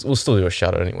 we'll still do a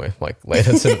shout out anyway, like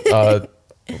later to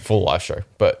full live show.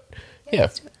 But yeah,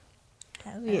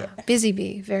 Hell yeah. Busy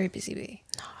bee, very busy bee.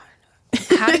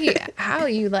 How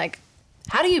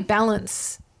do you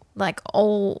balance like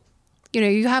all,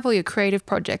 you have all your creative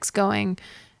projects going.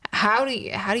 How do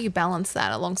you balance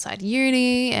that alongside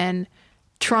uni and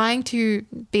trying to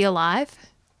be alive,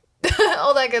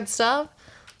 all that good stuff.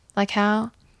 Like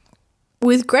how?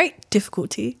 With great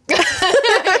difficulty.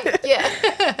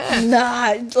 Yeah.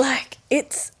 Nah, like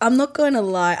I'm not going to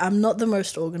lie, I'm not the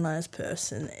most organized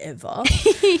person ever.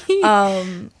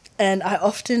 And I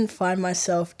often find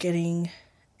myself getting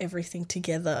everything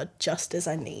together just as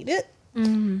I need it.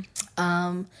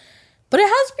 But it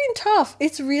has been tough.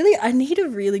 I need a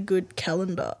really good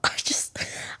calendar.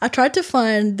 I tried to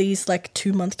find these like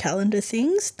 2-month calendar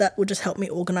things that would just help me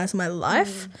organize my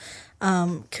life.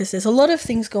 Because there's a lot of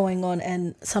things going on,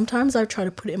 and sometimes I try to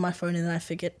put it in my phone and then I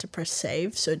forget to press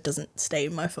save so it doesn't stay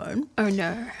in my phone. Oh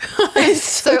no. It's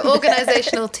So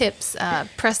organizational tips,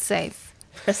 press save.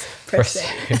 press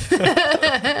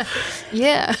save.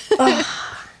 Yeah.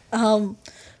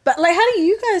 But like, how do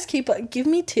you guys keep up? Give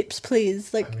me tips,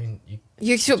 please. Like, I mean,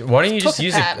 You should why don't you talk just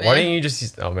use about it? Why don't you just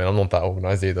use? Oh man, I'm not that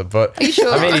organized either. But Are you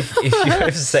sure? I mean,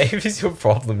 if save is your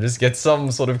problem, just get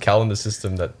some sort of calendar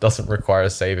system that doesn't require a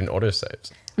save and auto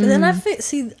saves. but then I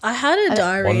had a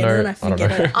diary and then I OneNote, I don't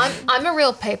forget know. it. I'm a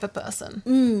real paper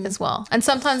person as well. And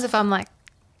sometimes if I'm like,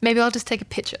 maybe I'll just take a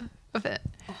picture of it.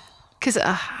 Because,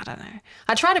 I don't know.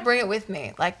 I try to bring it with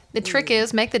me. Like, the trick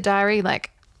is make the diary,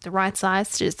 like, the right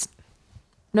size. Just,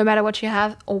 no matter what you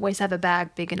have, always have a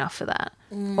bag big enough for that.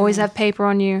 Always have paper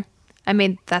on you. I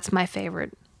mean, that's my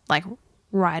favorite, like,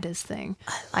 writer's thing.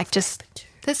 Like, just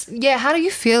this. Yeah, how do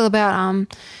you feel about,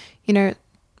 you know,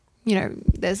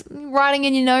 there's writing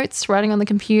in your notes, writing on the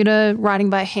computer,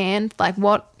 writing by hand. Like,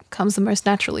 what comes the most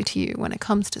naturally to you when it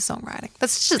comes to songwriting?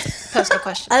 That's just a personal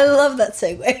question. I love that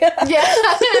segue. Yeah.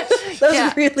 That was Yeah.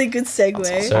 a really good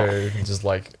segue. So just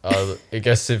like, I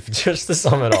guess if just to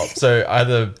sum it up, so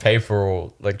either paper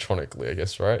or electronically, I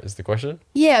guess, right? Is the question?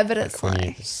 Yeah, but it's When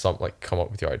like, you come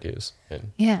up with your ideas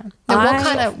and yeah. Now,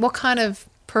 I- what kind of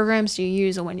programs do you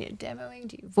use, or when you're demoing?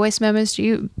 Do you voice memos? Do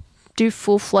you do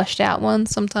full fleshed out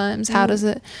ones sometimes? How does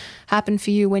it happen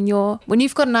for you when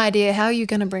you've got an idea? How are you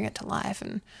going to bring it to life?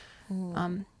 And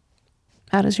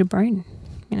how does your brain?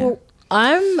 Well,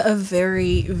 I'm a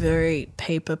very, very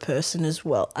paper person as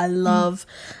well. I love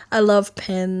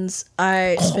pens.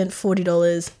 I spent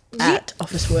 $40 at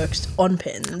Officeworks on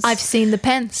pens. I've seen the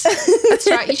pens.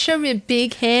 That's right. You showed me a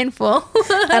big handful.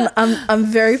 and I'm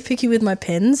very picky with my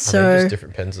pens. are they So just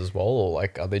different pens as well, or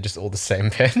like are they just all the same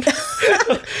pen?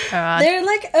 they're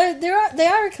like they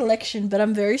are a collection, but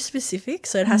I'm very specific.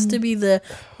 So it has to be the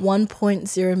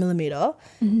 1.0 millimeter,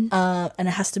 and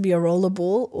it has to be a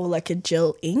rollerball or like a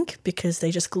gel ink because they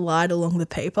just glide along the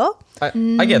paper.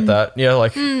 I get that. Yeah,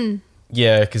 like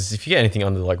yeah, because if you get anything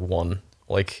under like 1,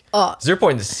 like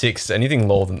 0.6, anything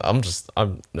lower than I'm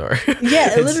no.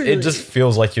 Yeah, It literally. just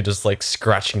feels like you're just like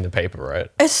scratching the paper, right?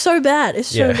 It's so bad. It's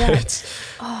so Yeah, bad. it's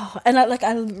And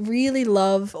I really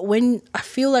love when I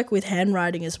feel like with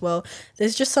handwriting as well,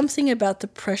 there's just something about the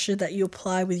pressure that you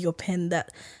apply with your pen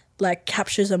that like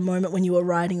captures a moment when you were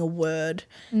writing a word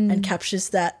and captures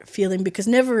that feeling, because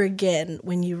never again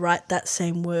when you write that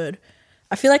same word,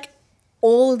 I feel like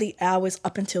all the hours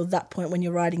up until that point when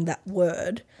you're writing that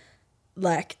word,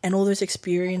 like, and all those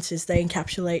experiences, they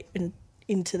encapsulate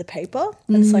into the paper,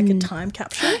 and it's like a time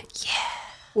capsule.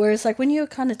 Whereas like when you're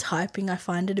kind of typing, I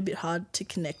find it a bit hard to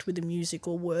connect with the music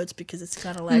or words because it's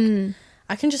kind of like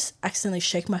I can just accidentally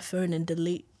shake my phone and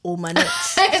delete all my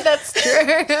notes. That's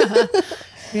true.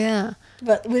 Yeah.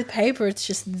 But with paper, it's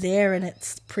just there and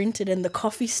it's printed, and the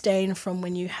coffee stain from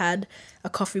when you had a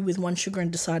coffee with 1 sugar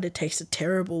and decided it tasted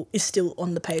terrible is still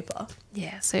on the paper.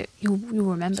 Yeah. So you'll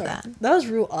remember that. That was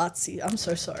real artsy. I'm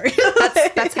so sorry.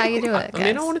 That's how you do it. I mean,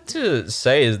 I guys. wanted to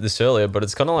say this earlier, but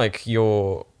it's kind of like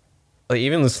like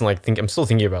even listening, like I'm still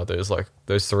thinking about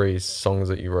those 3 songs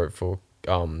that you wrote for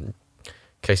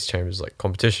Casey Chambers, like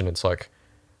competition. It's like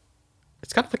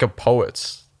it's kind of like a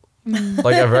poet's,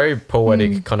 like a very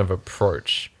poetic kind of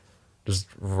approach. Just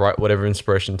write whatever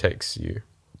inspiration takes you,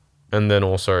 and then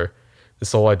also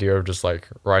this whole idea of just like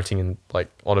writing in like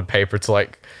on a paper to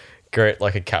like create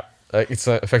like a cap. It's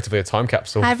effectively a time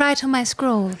capsule. I write on my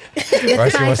scroll. Writing my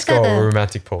my skull, feather. we're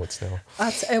romantic poets now.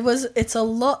 It's a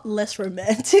lot less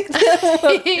romantic than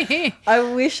what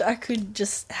I wish I could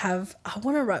just have. I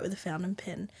want to write with a fountain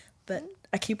pen, but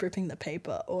I keep ripping the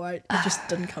paper or it just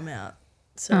doesn't come out.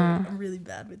 So I'm really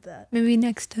bad with that. Maybe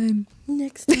next time.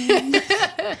 Next time.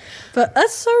 But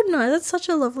that's so nice. That's such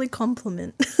a lovely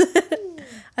compliment.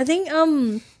 I think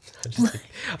I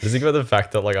just think about the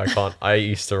fact that like I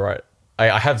used to write.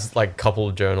 I have like a couple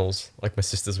of journals. Like my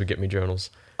sisters would get me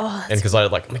journals. Oh, and because I'm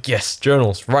like yes,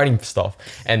 journals, writing stuff,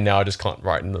 and now I just can't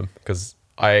write in them because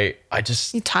I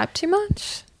just You type too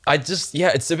much?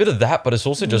 yeah, it's a bit of that, but it's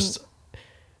also just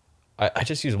I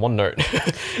just use OneNote.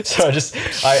 So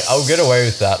I'll get away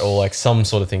with that, or like some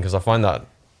sort of thing, because I find that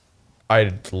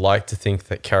I'd like to think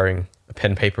that carrying a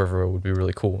pen and paper everywhere would be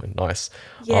really cool and nice.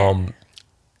 Yeah.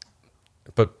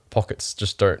 But pockets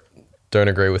just don't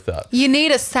agree with that. You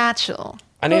need a satchel.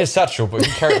 I need a satchel, but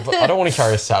I don't want to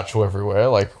carry a satchel everywhere.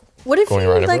 Like, What if going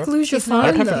you around like everywhere? lose your He's not,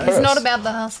 phone have a though? purse. it's not about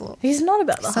the hustle. He's not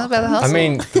about the It's not hustle. about the hustle. I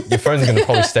mean, your phone's going to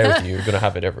probably stay with you. You're going to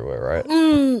have it everywhere, right?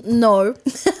 No. what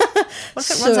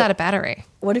if it runs out of battery?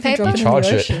 What if you Paper? drop it in Charge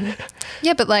the it. ocean?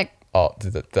 Yeah, but like, Oh,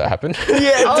 did that happen?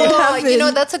 Yeah, oh, you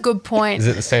know, that's a good point. Is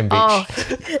it the same beach?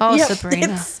 Oh, Yep,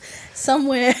 Sabrina. it's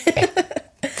somewhere.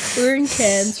 We were in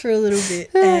Cairns for a little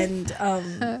bit, and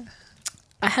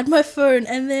I had my phone,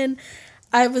 and then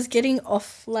I was getting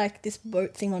off like this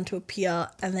boat thing onto a pier,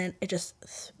 and then it just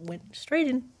went straight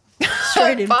in.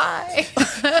 Straight in. Bye.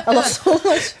 I lost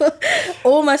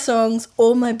all my songs,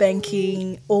 all my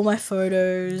banking, all my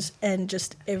photos, and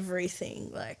just everything.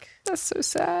 Like, That's so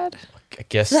sad. I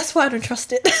guess. that's why I don't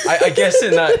trust it. I guess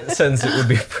in that sense, it would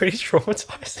be pretty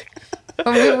traumatizing.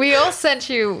 We all sent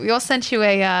you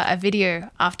a video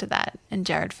after that, and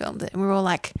Jared filmed it, and we were all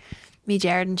like, me,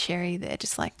 Jared, and Sherry, they're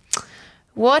just like,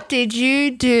 what did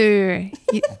you do?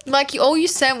 All you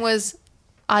sent was,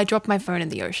 I dropped my phone in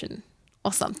the ocean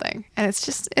or something, and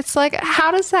it's like,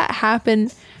 how does that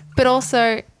happen? But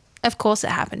also, of course, it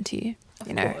happened to you.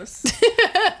 You know. Of course.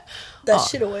 That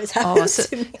shit always Oh, happens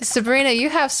to me. Sabrina, you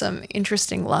have some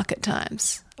interesting luck at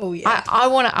times. Oh yeah. I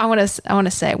want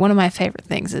to say one of my favorite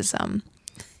things is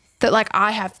that like I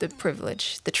have the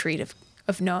privilege, the treat of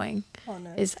knowing. Oh,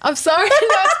 no. Is I'm sorry, no,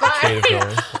 it's fine. Creative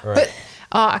going. All right.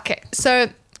 Oh, okay. So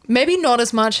maybe not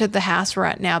as much at the house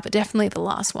right now, but definitely the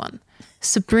last one.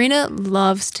 Sabrina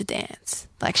loves to dance.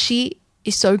 Like she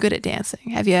is so good at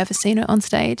dancing. Have you ever seen her on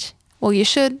stage? Well, you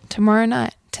should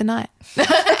tonight.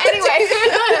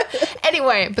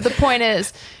 Anyway, but the point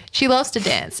is, she loves to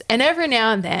dance, and every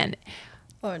now and then,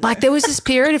 Oh, no. like there was this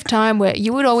period of time where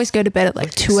you would always go to bed at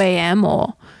like 2 a.m.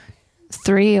 or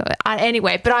 3.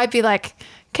 Anyway, but I'd be like,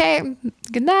 okay,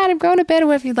 good night, I'm going to bed or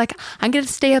whatever. You're like, I'm going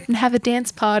to stay up and have a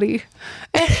dance party.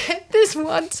 And this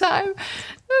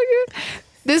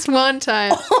one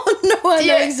time, oh no, I know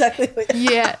Yeah. exactly what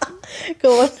yeah.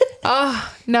 Go on.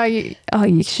 Oh, no, you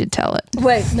should tell it.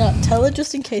 Wait, no, tell her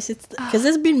just in case it's because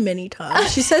there's been many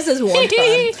times. She says there's one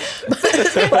time, but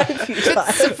there's quite a few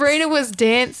times. Sabrina was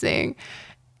dancing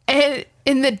and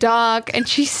in the dark, and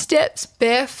she steps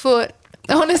barefoot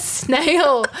on a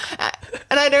snail,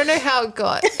 and I don't know how it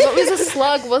got. It was a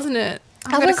slug, wasn't it?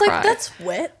 I was like, that's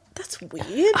wet. That's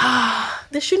weird.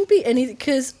 There shouldn't be anything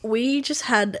because we just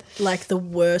had like the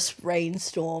worst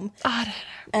rainstorm, I don't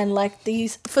know. and like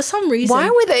these for some reason. Why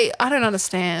were they? I don't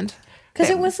understand. Because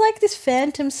it was like this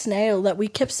phantom snail that we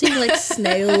kept seeing like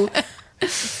snail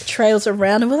trails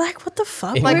around, and we're like, what the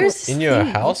fuck? Where's in your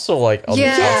house or like on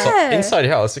Yeah. the outside, inside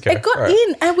your house? Okay. it got all right.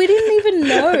 in, and we didn't even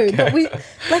know. But we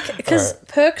like because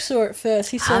Perk saw it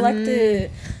first. He saw like the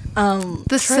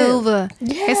The silver.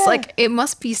 Yeah. It's like it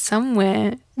must be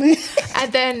somewhere.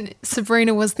 And then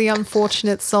Sabrina was the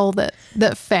unfortunate soul that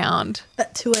found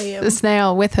at 2 a.m. the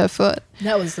snail with her foot.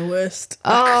 That was the worst.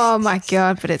 Oh my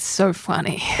god, but it's so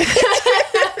funny.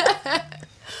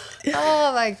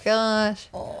 Oh my gosh.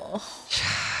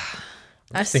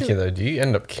 I still, Thinking though, do you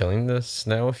end up killing the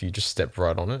snail if you just step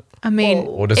right on it? I mean,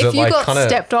 Or does if it you like got kind of?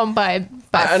 stepped on by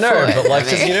I know, foot, but like, I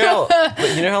 'cause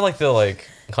mean- you know how like the like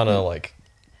kind of like,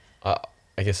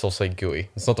 I guess I'll say gooey.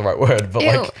 It's not the right word, but Ew.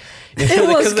 like, you know,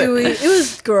 it was 'cause gooey. It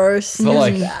was gross. It But, was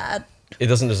like- bad. it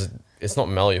doesn't just. It's not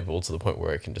malleable to the point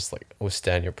where it can just like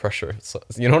withstand your pressure. It's like,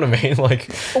 you know what I mean? Like,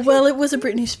 Well, it was a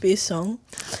Britney Spears song.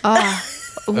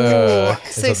 Ooh.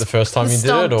 is So that the first time you did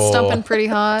it, or stomping pretty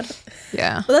hard?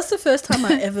 Yeah. Well, that's the first time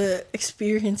I ever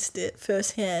experienced it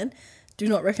firsthand. Do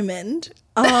not recommend.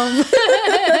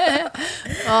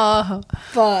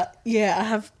 But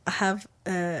yeah, I have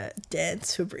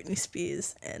dance for Britney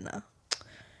Spears, and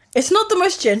it's not the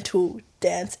most gentle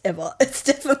dance ever. It's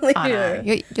definitely I know.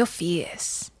 You're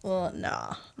fierce. well,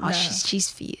 nah. Oh, she's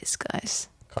fierce, guys.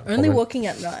 Can't Only comment. walking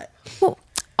at night.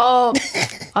 Oh,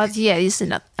 yeah. This is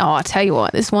another. Oh, I'll tell you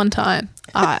what. This one time,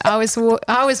 I was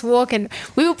walking.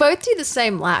 We would both do the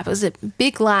same lap. It was a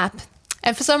big lap,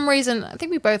 and for some reason, I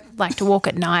think we both like to walk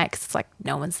at night because it's like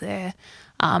no one's there.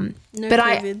 No But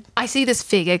COVID. I see this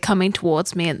figure coming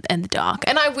towards me in the dark,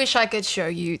 and I wish I could show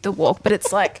you the walk, but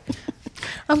it's like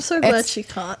I'm so glad it's- she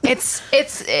can't. and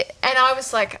I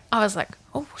was like,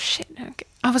 oh shit, okay.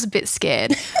 I was a bit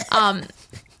scared, and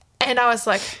I was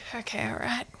like, okay, all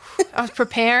right. I was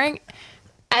preparing,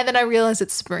 And then I realized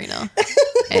it's Sabrina,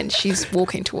 and she's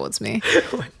walking towards me,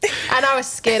 and I was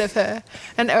scared of her.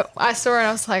 And I saw her, and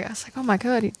I was like, oh my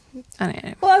god, I don't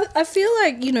know. Well, I feel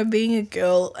like, you know, being a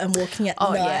girl and walking at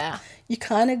Oh, night, yeah. you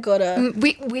kind of gotta.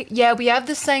 We have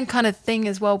the same kind of thing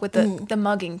as well with the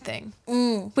mugging thing,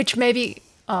 which maybe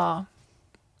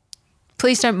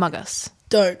please don't mug us.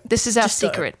 Don't. This is our Just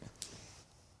don't. secret.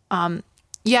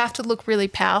 You have to look really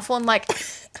powerful and like,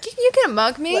 you're gonna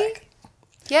mug me? Like-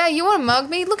 Yeah, you want to mug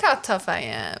me? Look how tough I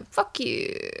am. Fuck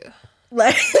you.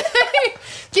 Like,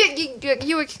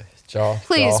 you were, Jaw.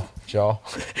 Please. Jaw.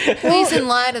 please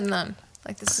enlighten them.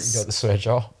 Like this You got is the swear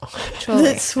jaw. surely.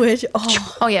 that's weird.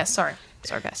 Oh, Oh yeah, sorry,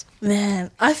 guys.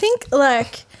 man. I think,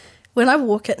 like, when I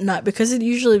walk at night, because it'd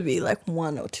usually be like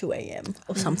 1 or 2 a.m.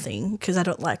 or something, because I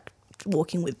don't like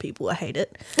walking with people. I hate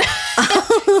it.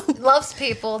 Loves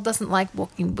people, doesn't like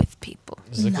walking with people.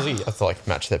 Is it 'cause you have to like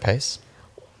match their pace?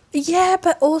 Yeah,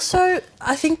 but also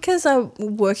I think because I'm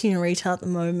working in retail at the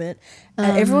moment,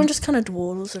 everyone just kind of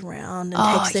dawdles around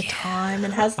and takes their time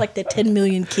and has like their 10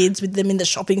 million kids with them in the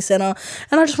shopping center,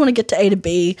 and I just want to get to A to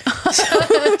B.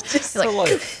 So just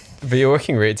Like, but you're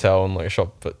working retail in like a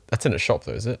shop, but that's in a shop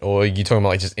though, is it? Or are you talking about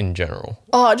like just in general?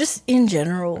 just in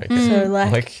general. So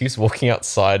Like who's walking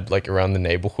outside like around the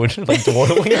neighborhood, like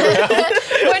dawdling around?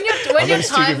 When you're those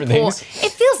two time different poor, things?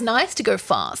 it feels nice to go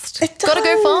fast. It Gotta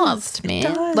go does. fast, It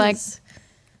man. does. Like,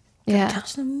 yeah,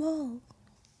 Catch them all.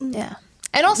 yeah.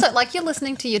 And also, like, you're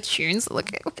listening to your tunes.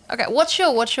 Like, okay, what's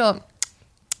your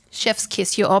chef's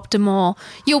kiss? Your optimal.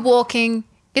 You're walking.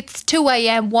 It's 2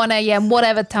 a.m., 1 a.m.,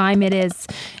 whatever time it is,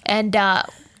 and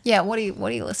yeah. What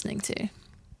are you listening to?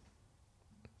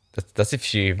 That's if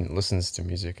she even listens to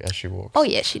music as she walks. Oh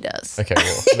yeah, she does. Okay,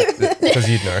 well, because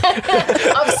you'd know.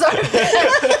 I'm sorry.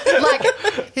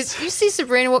 Like, you see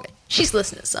Sabrina walk. She's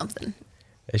listening to something.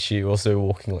 Is she also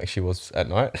walking like she was at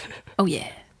night? Oh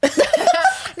yeah.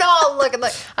 No, look,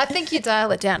 I think you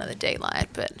dial it down in the daylight,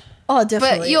 but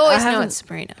Definitely. but you always know it's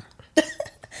Sabrina.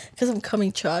 because I'm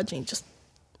coming charging. Just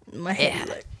my head Yeah. is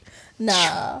like,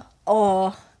 nah.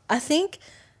 Oh, I think,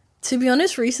 to be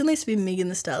honest, recently it's been Megan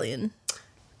Thee Stallion.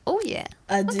 Oh yeah.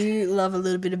 I do love a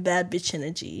little bit of bad bitch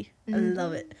energy. I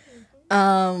love it.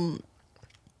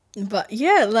 But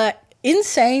yeah, like, in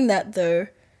saying that though,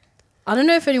 I don't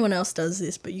know if anyone else does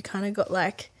this, but you kind of got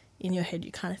like in your head,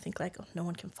 you kind of think like, oh, no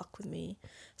one can fuck with me,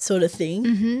 sort of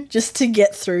thing, just to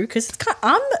get through. Because it's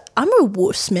I'm a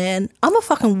wuss, man. I'm a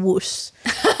fucking wuss.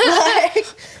 Like,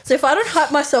 so if I don't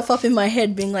hype myself up in my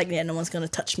head, being like, yeah, no one's gonna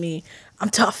touch me, I'm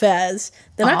tough as,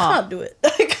 then I can't do it.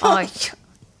 I can't.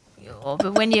 Oh,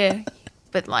 but when you're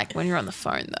on the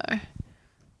phone though.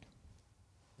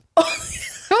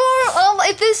 Or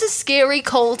if there's a scary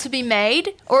call to be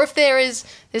made, or if there is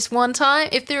this one time,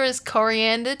 if there is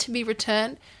coriander to be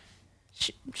returned,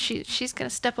 she's gonna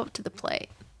step up to the plate.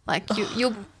 Like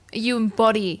you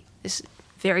embody this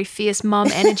very fierce mum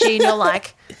energy, and you're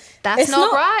like, that's It's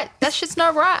not not- right. That shit's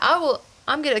not right.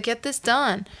 I'm gonna get this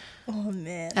done, Oh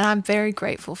man. and I'm very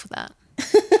grateful for that.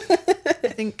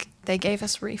 I think they gave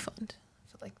us a refund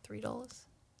for like $3.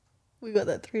 We got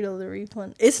that $3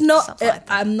 refund. It's not. Something like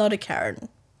that. I'm not a Karen.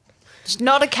 It's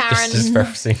not a Karen. Just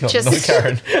referencing, not Just-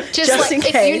 Karen. Just Just like in if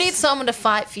you case. need someone to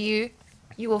fight for you,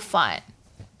 you will fight.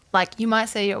 Like you might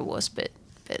say you're a wuss, but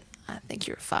I think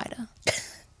you're a fighter.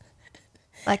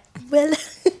 Like Well,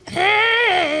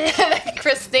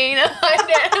 Christina, I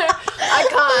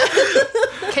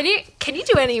can't. Can you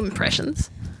do any impressions?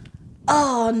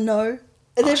 oh no,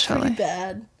 they're shall pretty I?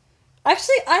 bad.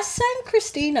 Actually, I sang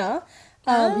Christina,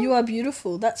 "You Are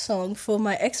Beautiful," that song for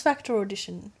my X Factor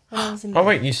audition when I was in. Oh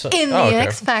wait, you saw In the okay.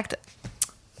 X Factor.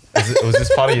 Was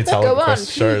this part of your talent Go on,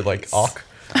 quest show like arc?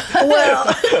 Well,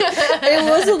 it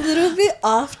was a little bit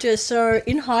after. So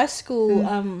in high school,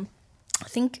 I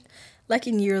think like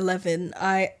in year 11,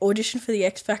 I auditioned for the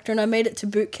X Factor and I made it to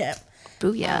boot camp.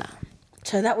 Booyah.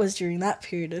 So that was during that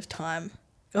period of time.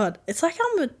 God, it's like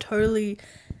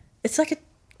it's like a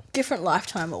different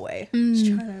lifetime away. Just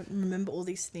trying to remember all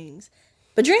these things.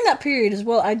 But during that period as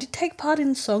well, I did take part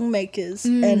in Songmakers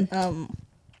and I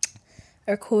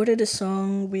recorded a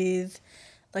song with,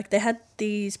 like, they had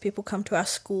these people come to our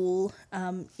school,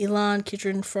 Ilan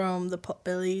Kidron from the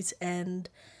Potbellies and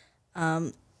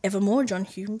Evermore, John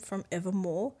Hume from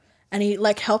Evermore. And he,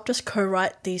 like, helped us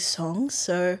co-write these songs.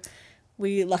 So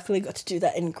we luckily got to do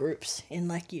that in groups in,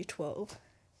 like, year 12.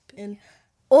 And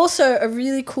also a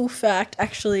really cool fact,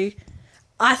 actually,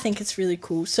 I think it's really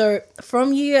cool. So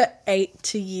from year 8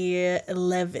 to year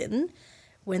 11,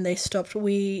 when they stopped,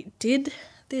 we did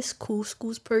this Cool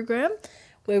Schools program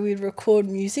where we'd record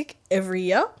music every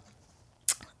year.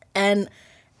 And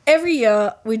every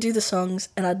year we'd do the songs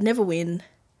and I'd never win.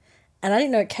 And I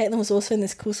didn't know Caitlin was also in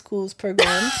this Cool Schools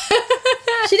program.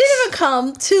 She didn't even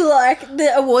come to like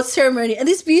the awards ceremony, and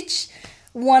this bitch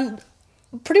won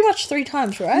pretty much 3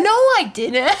 times, right? No, I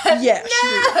didn't.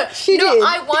 Yeah, she no, did.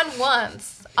 I won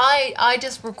once. I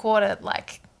just recorded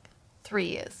like 3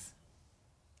 years,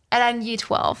 and in year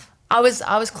 12, I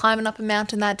was climbing up a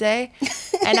mountain that day,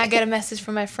 and I get a message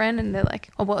from my friend, and they're like,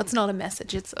 "Oh well, it's not a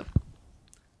message. It's a."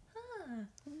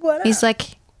 What He's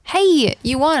like, "Hey,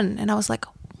 you won," and I was like,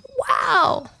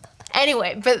 "Wow."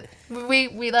 Anyway, but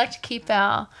we like to keep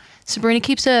Sabrina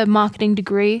keeps a marketing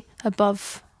degree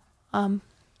above.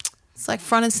 It's like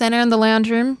front and center in the lounge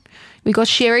room. We got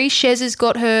Sherry. Shez has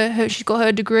got she's got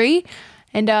her degree,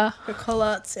 and her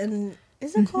Collarts and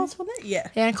is there Collarts one there? Yeah.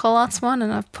 yeah, Collart's one,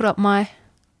 and I've put up my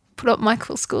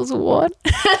Cool Schools award.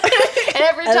 And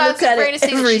every time Sabrina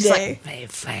sees it, she's like,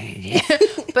 "Hey,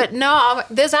 but no,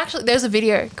 there's a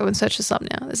video. Go and search this up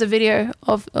now. There's a video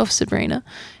of Sabrina,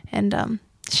 and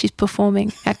she's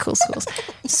performing at Cool Schools.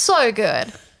 So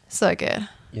good, so good.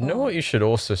 You know what you should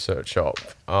also search up?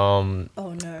 Oh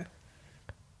no.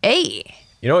 Hey,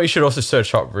 You know what you should also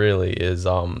search up really is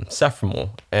Saffron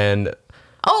and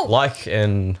like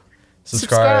and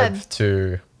subscribe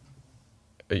to.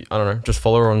 I don't know. Just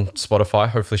follow her on Spotify.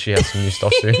 Hopefully, she has some new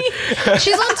stuff soon.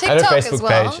 She's on TikTok and her Facebook as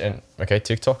well. page and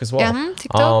TikTok as well. Yeah,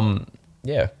 TikTok.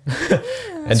 Yeah.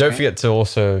 And don't forget to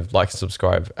also like and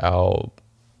subscribe our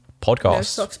podcast. No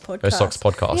Socks Podcast. No Socks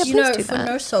Podcast. Yeah, You know, please do for that.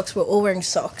 No Socks, we're all wearing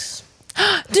socks.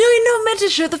 Do you know meant to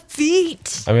show the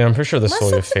feet? I mean, I'm pretty sure they My saw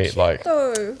your socks are feet cute, like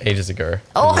though. ages ago.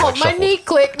 Oh, And they, like, my shuffled. knee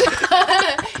clicked.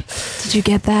 Did you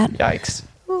get that? Yikes.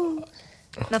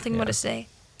 Nothing more to say.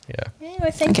 Yeah.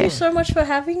 Anyway, thank you so much for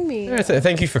having me. Yeah,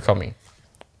 thank you for coming.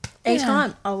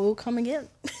 Anytime, I will come again.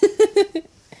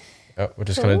 We're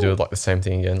just gonna do like the same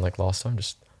thing again, like last time.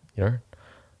 Just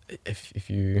if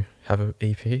you have an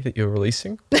EP that you're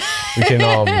releasing, we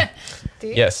can.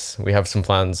 Yes, we have some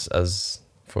plans as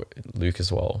for Luke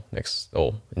as well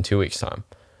in 2 weeks' time.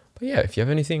 But yeah, if you have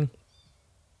anything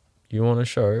you want to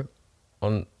show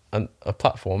on a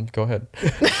platform, go ahead.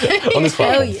 On this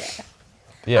platform. Oh yeah.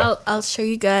 Yeah. I'll show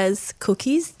you guys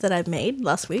cookies that I made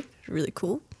last week. Really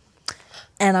cool.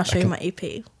 And I'll show you my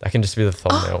EP. That can just be the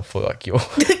thumbnail for like your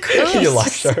your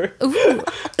live show. Ooh,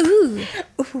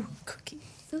 Cookies.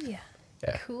 ooh, yeah.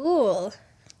 Yeah. Cool.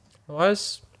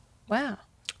 Otherwise, Wow.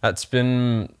 that's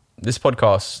been this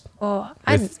podcast Oh,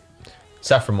 with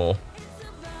Saffron Moore.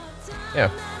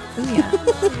 Yeah. ooh, yeah.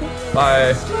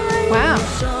 Bye. Wow.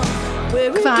 Where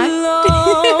we Goodbye.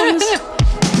 belong.